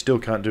stunned, she still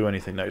can't do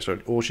anything next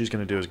turn. All she's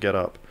going to do is get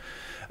up.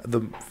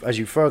 As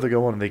you further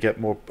go on, they get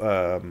more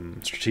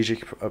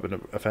strategic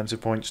offensive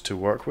points to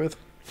work with.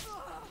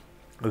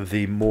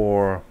 The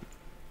more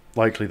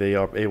likely they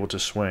are able to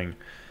swing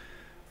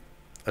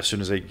as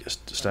soon as they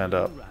stand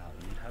up.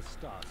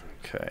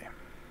 Okay.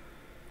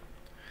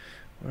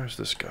 Where's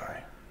this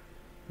guy?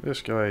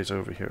 This guy is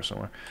over here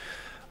somewhere.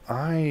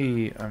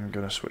 I am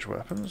going to switch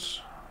weapons.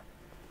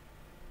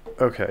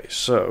 Okay,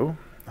 so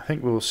I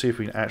think we'll see if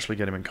we can actually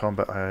get him in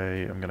combat.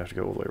 I am going to have to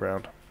go all the way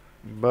around,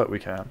 but we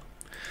can.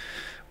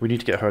 We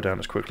need to get her down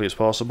as quickly as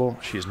possible.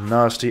 She's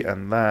nasty,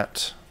 and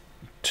that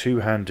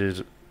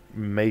two-handed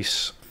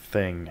mace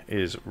thing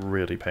is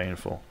really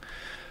painful.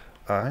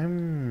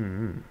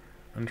 Interesting.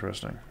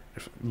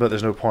 But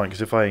there's no point,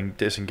 because if I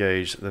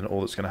disengage, then all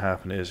that's going to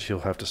happen is she'll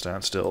have to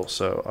stand still.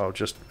 So I'll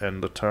just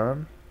end the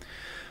turn.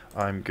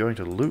 I'm going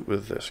to loot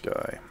with this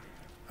guy.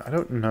 I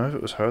don't know if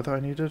it was her that I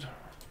needed.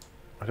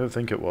 I don't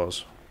think it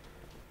was.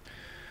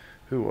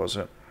 Who was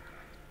it?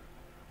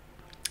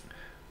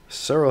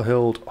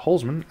 Sarahhild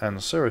Holzman and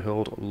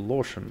Sarahhild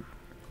Lorshan.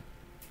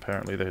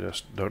 Apparently they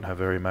just don't have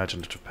very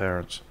imaginative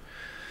parents.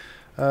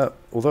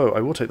 Although I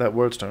will take that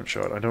Wordstone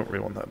shard. I don't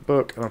really want that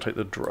book, and I'll take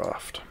the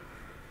draft.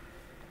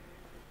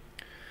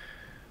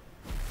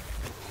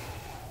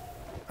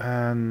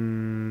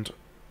 And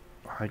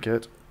I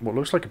get what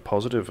looks like a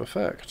positive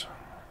effect.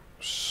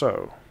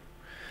 So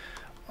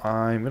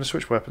I'm going to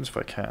switch weapons if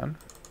I can,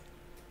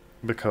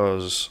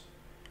 because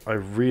I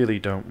really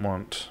don't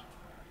want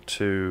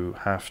to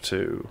have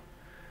to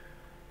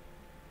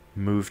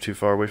move too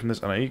far away from this,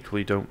 and I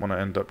equally don't want to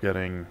end up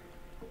getting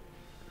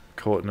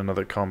caught in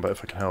another combat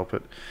if I can help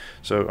it.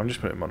 So I'm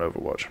just putting him on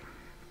Overwatch.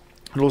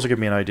 It'll also give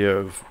me an idea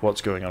of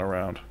what's going on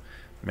around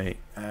me.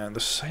 And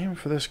the same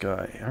for this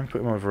guy. I'm going to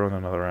put him over on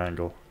another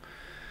angle.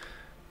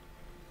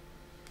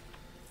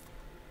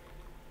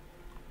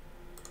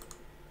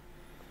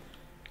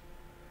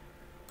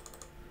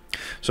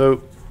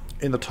 So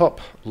in the top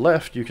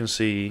left you can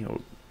see,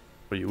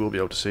 or you will be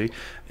able to see,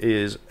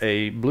 is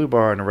a blue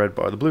bar and a red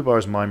bar. The blue bar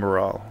is my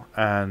morale,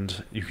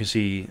 and you can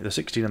see the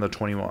 16 and the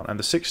 21, and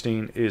the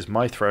 16 is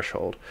my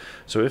threshold.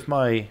 So if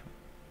my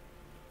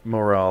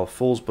morale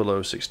falls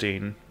below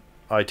 16,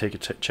 I take a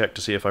check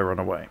to see if I run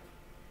away.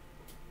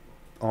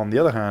 On the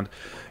other hand,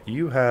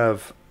 you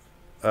have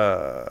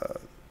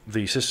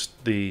the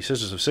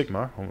Sisters of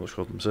Sigmar, almost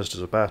called them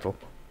Sisters of Battle,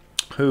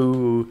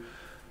 who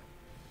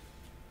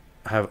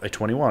have a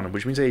 21,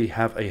 which means they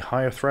have a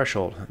higher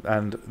threshold,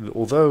 and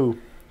although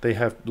they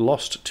have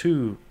lost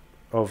 2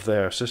 of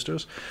their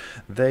sisters,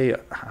 they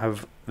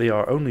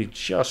are only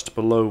just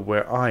below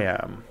where I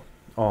am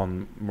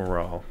on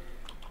morale.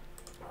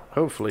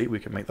 Hopefully we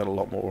can make that a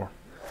lot more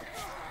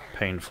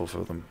painful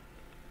for them.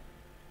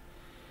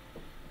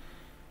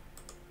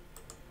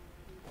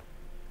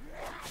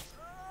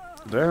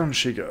 Down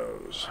she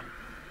goes.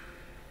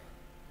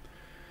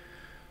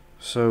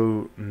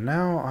 So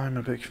now I'm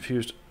a bit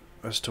confused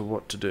as to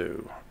what to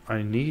do.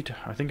 I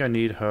think I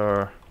need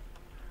her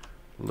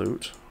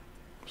loot,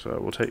 so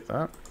we'll take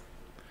that.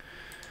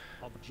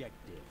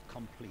 Objective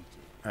completed.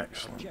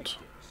 Excellent. Objectives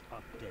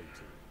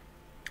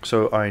updated.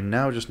 So I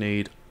now just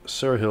need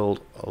Sarahhild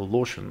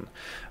Lorshan,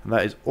 and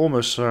that is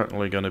almost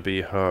certainly going to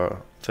be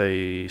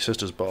the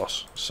sister's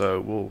boss.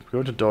 So we'll go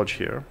into dodge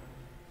here,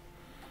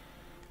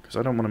 because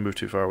I don't want to move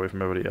too far away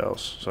from everybody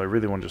else, so I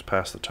really want to just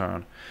pass the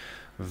turn.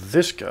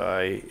 This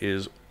guy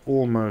is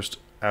almost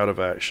out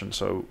of action,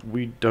 so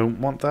we don't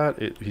want that.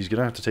 He's going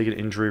to have to take an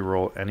injury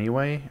roll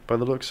anyway, by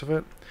the looks of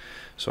it.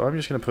 So I'm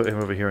just going to put him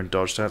over here in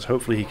dodge stance.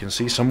 Hopefully he can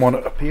see someone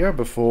up here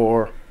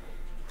before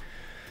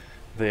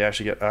they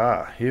actually get...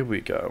 Ah, here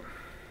we go.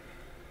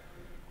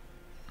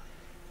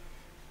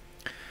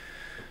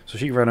 So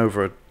she ran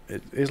over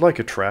it's like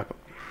a trap.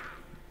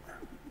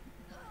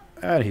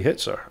 And he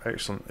hits her.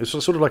 Excellent. It's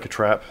sort of like a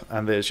trap,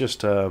 and there's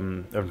just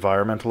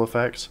environmental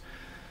effects.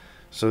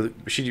 So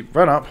she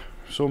ran up,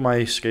 saw my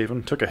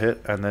Skaven, took a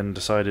hit, and then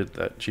decided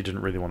that she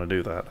didn't really want to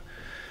do that.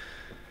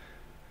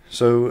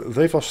 So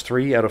they've lost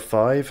 3 out of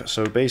 5,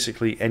 so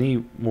basically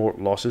any more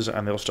losses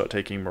and they'll start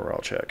taking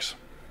morale checks.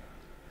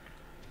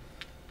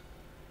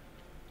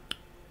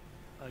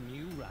 A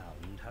new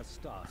round has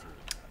started.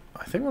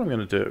 I think what I'm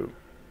going to do...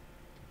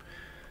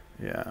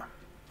 Yeah.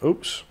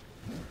 Oops.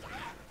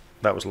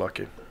 That was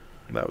lucky.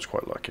 That was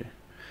quite lucky.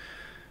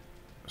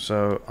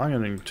 So I'm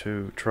going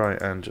to try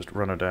and just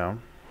run her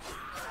down.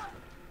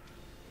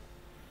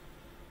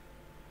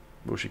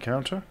 Will she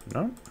counter?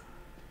 No.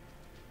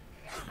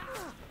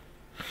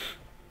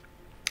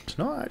 It's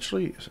not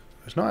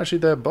actually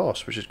their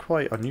boss, which is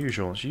quite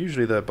unusual. It's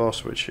usually their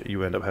boss which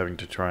you end up having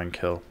to try and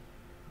kill.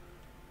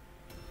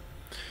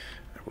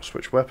 We'll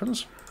switch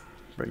weapons,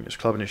 bring his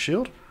club and his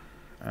shield,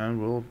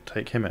 and we'll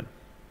take him in.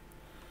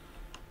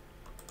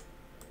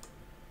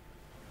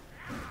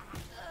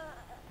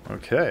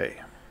 Okay.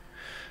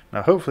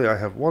 Now hopefully I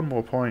have one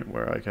more point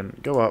where I can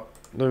go up,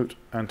 loot,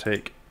 and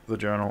take the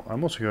journal.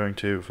 I'm also going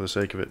to, for the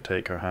sake of it,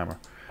 take her hammer.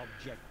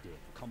 Objective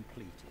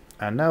completed.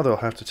 And now they'll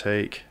have to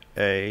take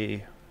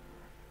a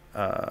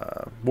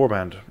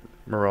Warband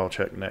morale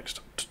check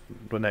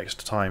the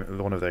next time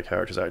one of their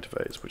characters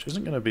activates, which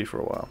isn't going to be for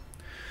a while.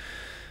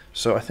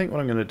 So I think what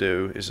I'm going to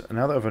do is,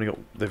 now that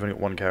they've only got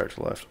one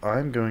character left,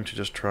 I'm going to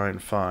just try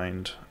and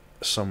find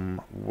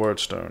some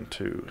wordstone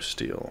to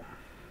steal.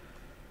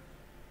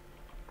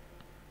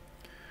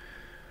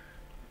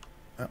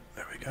 Oh,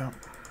 there we go.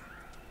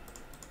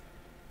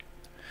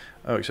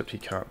 Oh, except he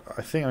can't.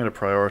 I think I'm going to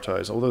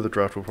prioritize, although the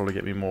draft will probably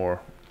get me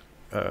more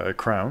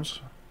crowns,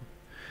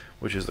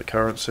 which is the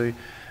currency.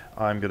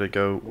 I'm going to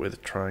go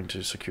with trying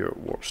to secure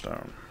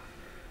Warpstone.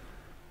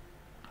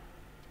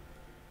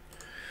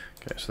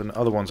 Okay, so the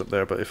other one's up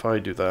there, but if I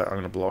do that, I'm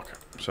going to block.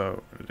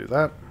 So I'm going to do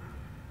that.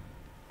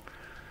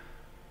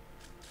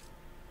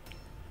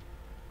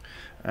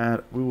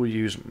 And we will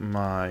use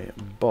my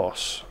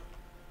boss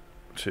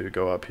to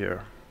go up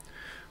here.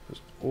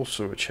 There's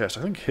also a chest.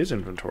 I think his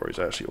inventory is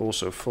actually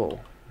also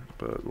full,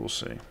 but we'll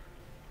see.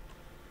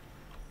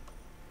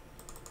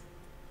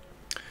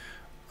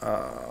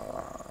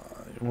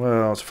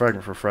 Well, it's a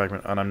fragment for a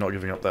fragment, and I'm not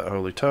giving up that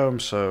holy tome,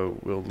 so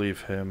we'll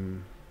leave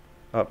him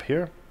up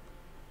here.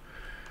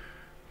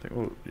 I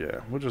think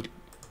we'll just...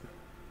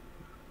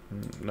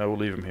 No, we'll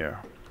leave him here.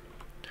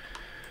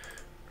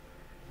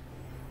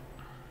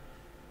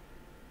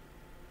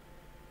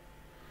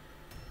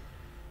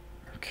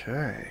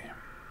 Okay.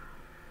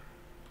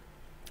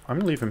 I'm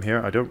going to leave him here.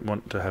 I don't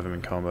want to have him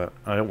in combat.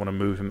 I don't want to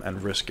move him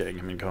and risk getting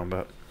him in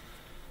combat.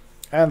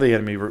 And the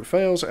enemy route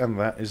fails, and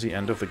that is the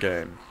end of the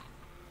game.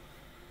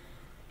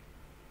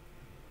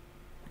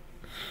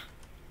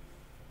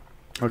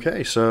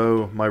 Okay,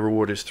 so my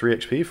reward is 3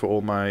 XP for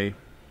all my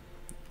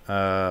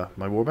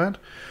my warband.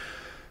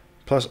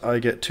 Plus I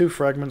get 2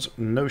 fragments,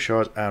 no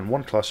shards, and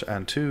 1 cluster,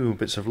 and 2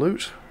 bits of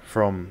loot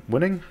from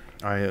winning.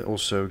 I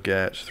also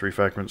get 3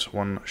 fragments,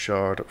 1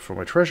 shard for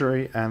my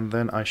treasury, and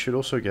then I should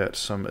also get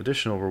some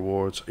additional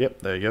rewards, yep,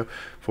 there you go,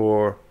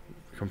 for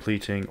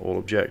completing all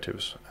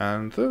objectives.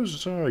 And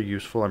those are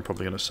useful. I'm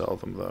probably going to sell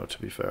them though, to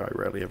be fair. I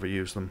rarely ever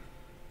use them.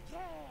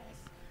 Yes!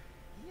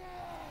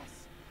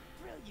 Yes!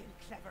 Brilliant,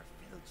 clever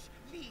filch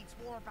leads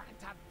Warband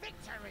to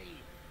victory!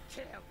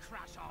 Kill,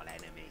 crush all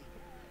enemy!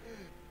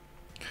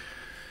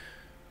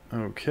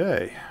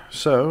 Okay,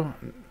 so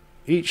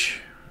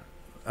each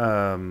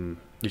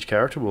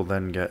character will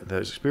then get their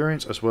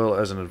experience as well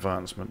as an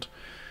advancement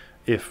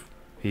if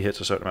he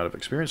hits a certain amount of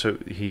experience. So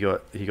he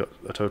got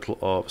a total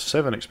of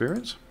 7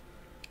 experience.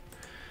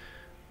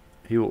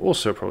 He will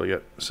also probably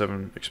get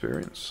 7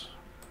 experience.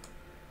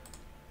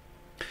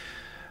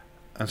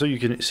 And so you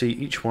can see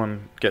each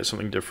one gets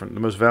something different. The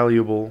most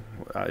valuable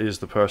is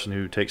the person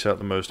who takes out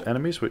the most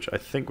enemies, which I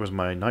think was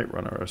my Night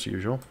Runner as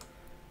usual.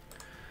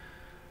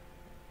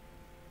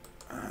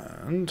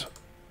 And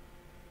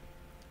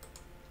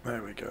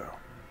there we go.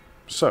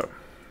 So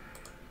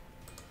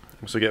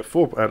get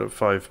 4 out of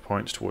 5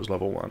 points towards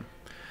level 1.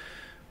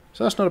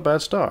 So that's not a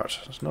bad start.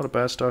 That's not a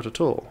bad start at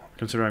all.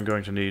 Considering I'm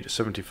going to need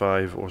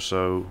 75 or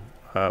so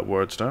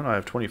wordstone, I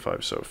have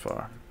 25 so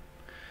far.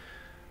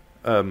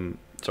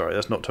 Sorry,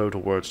 that's not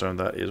total wordstone,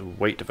 that is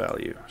weight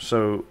value.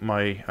 So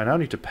I now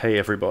need to pay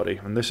everybody,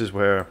 and this is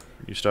where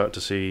you start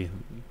to see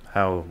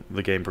how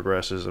the game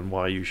progresses and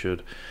why you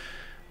should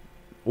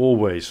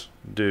always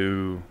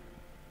do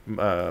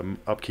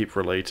upkeep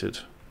related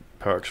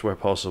perks where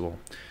possible.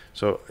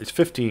 So it's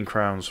 15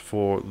 crowns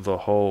for the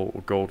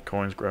whole gold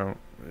coins,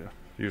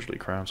 usually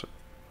crowns.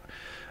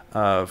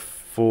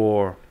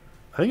 For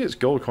I think it's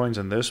gold coins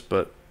in this,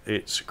 but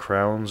it's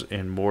crowns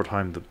in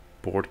Mordheim, the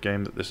board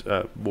game that this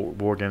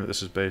war game that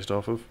this is based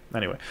off of.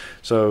 Anyway,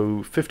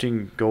 so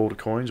 15 gold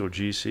coins or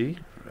GC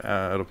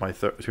out of my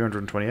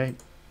 328.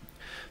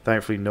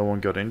 Thankfully, no one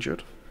got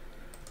injured.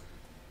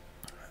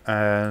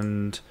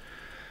 And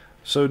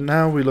so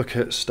now we look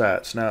at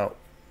stats. Now,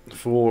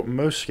 for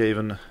most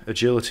Skaven,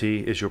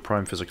 agility is your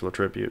prime physical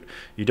attribute.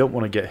 You don't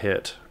want to get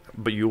hit,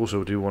 but you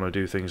also do want to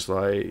do things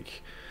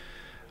like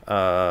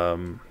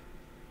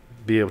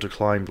be able to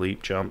climb,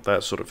 leap, jump,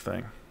 that sort of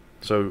thing.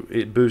 So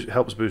it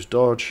helps boost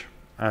dodge,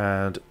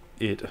 and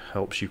it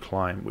helps you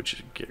climb,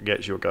 which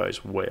gets your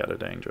guys way out of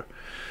danger.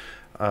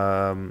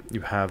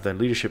 You have then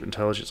leadership,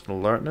 intelligence, and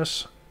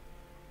alertness.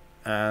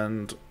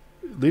 And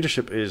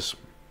leadership is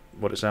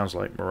what it sounds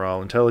like,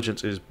 morale.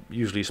 Intelligence is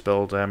usually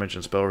spell damage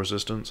and spell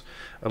resistance.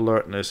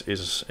 Alertness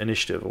is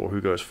initiative, or who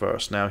goes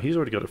first. Now, he's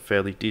already got a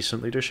fairly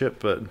decent leadership,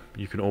 but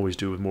you can always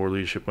do with more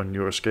leadership when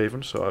you're a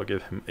Skaven, so I'll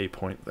give him a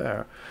point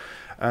there.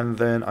 And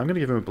then I'm going to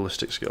give him a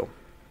ballistic skill.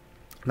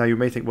 Now, you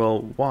may think,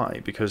 well,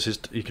 why? Because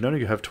he can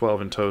only have 12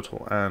 in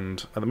total,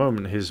 and at the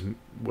moment his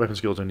weapon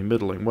skill is only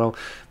middling. Well,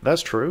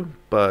 that's true,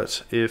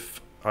 but if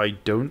I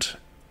don't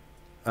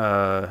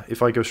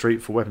if I go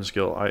straight for weapon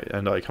skill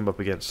and I come up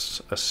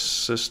against a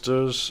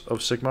Sisters of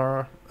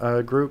Sigmar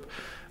group,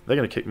 they're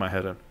going to kick my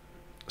head in.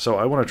 So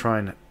I want to try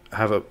and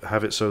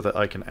have it so that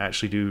I can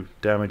actually do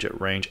damage at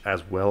range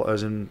as well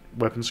as in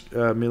weapons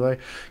melee.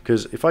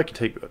 Because if I can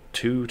take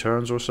 2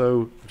 turns or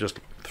so just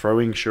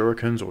throwing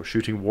shurikens or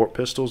shooting warp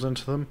pistols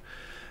into them,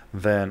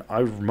 then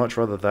I'd much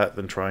rather that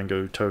than try and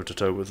go toe to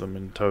toe with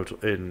them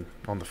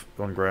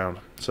on ground.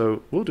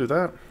 So we'll do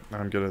that.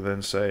 I'm going to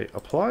then say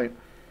apply.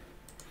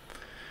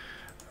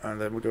 And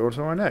then we'll go on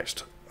to our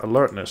next.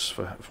 Alertness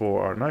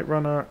for our Night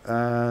Runner,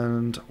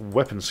 and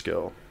weapon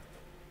skill.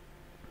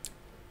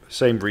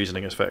 Same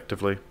reasoning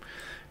effectively,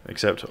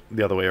 except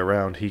the other way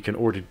around.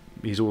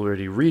 He's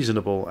already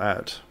reasonable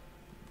at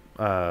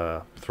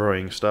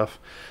throwing stuff,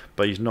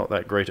 but he's not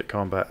that great at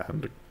combat.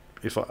 And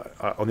if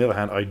on the other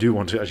hand, I do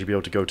want to actually be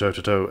able to go toe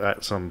to toe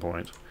at some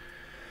point.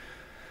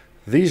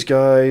 These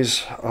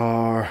guys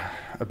are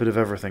a bit of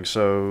everything.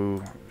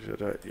 So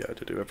yeah, I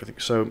did do everything.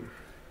 So.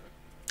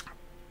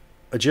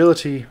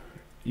 Agility,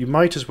 you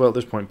might as well at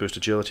this point boost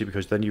agility,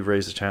 because then you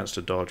raise the chance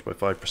to dodge by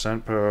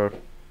 5% per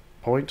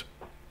point.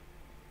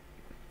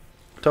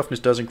 Toughness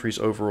does increase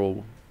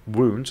overall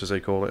wounds, as they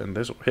call it in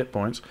this, or hit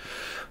points,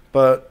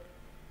 but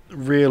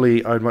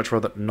really I'd much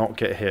rather not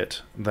get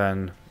hit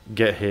than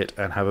get hit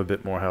and have a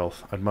bit more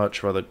health. I'd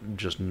much rather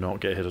just not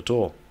get hit at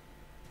all.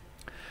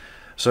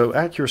 So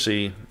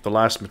accuracy, the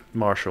last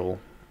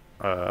martial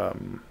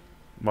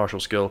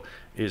skill,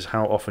 is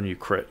how often you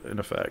crit in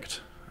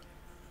effect.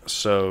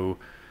 So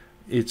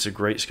it's a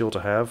great skill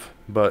to have,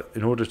 but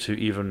in order to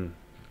even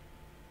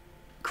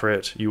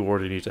crit, you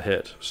already need to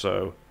hit.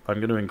 So I'm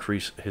going to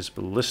increase his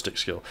ballistic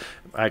skill.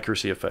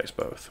 Accuracy affects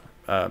both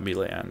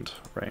melee and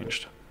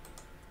ranged.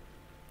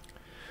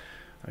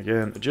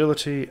 Again,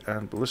 agility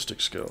and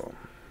ballistic skill.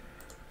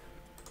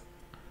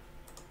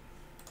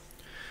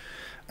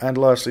 And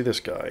lastly, this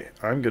guy.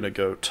 I'm going to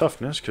go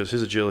toughness, because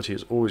his agility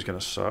is always going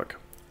to suck.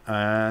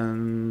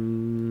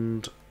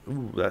 And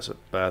ooh, that's a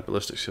bad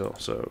ballistic skill.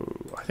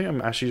 So I think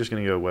I'm actually just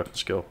going to go weapon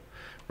skill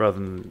rather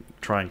than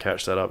try and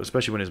catch that up,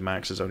 especially when his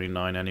max is only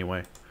 9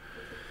 anyway.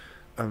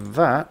 And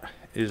that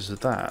is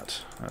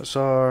that. That's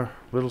our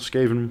little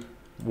Skaven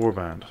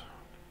Warband.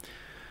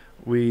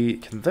 We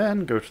can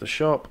then go to the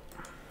shop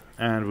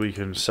and we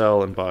can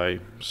sell and buy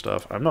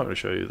stuff. I'm not going to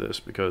show you this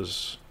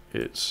because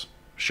it's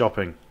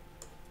shopping.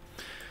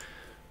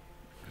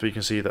 But you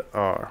can see that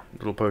our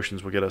little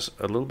potions will get us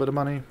a little bit of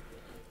money,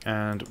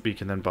 and we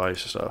can then buy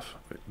stuff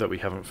that we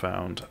haven't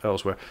found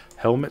elsewhere.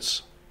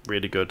 Helmets,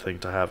 really good thing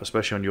to have,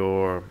 especially on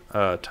your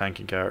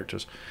tanking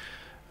characters.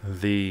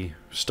 The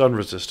stun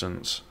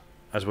resistance,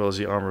 as well as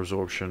the armor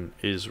absorption,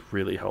 is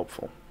really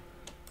helpful.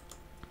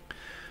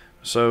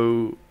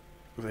 So,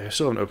 they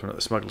still haven't opened up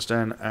the Smuggler's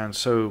Den, and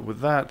so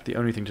with that, the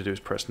only thing to do is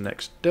press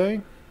next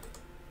day.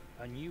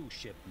 A new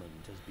shipment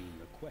has been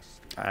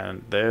requested.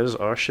 And there's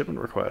our shipment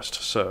request.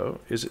 So,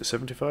 is it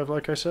 75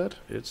 like I said?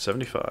 It's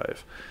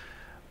 75.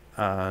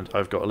 And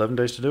I've got 11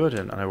 days to do it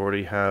in, and I've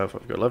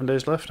got 11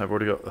 days left, and I've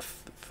already got a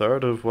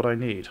third of what I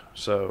need,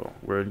 so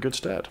we're in good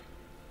stead.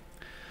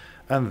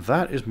 And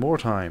that is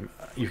Mordheim.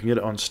 You can get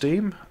it on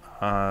Steam.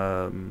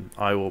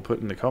 I will put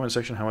in the comment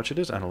section how much it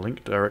is, and a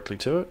link directly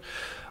to it.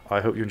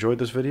 I hope you enjoyed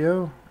this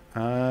video,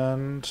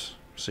 and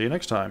see you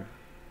next time.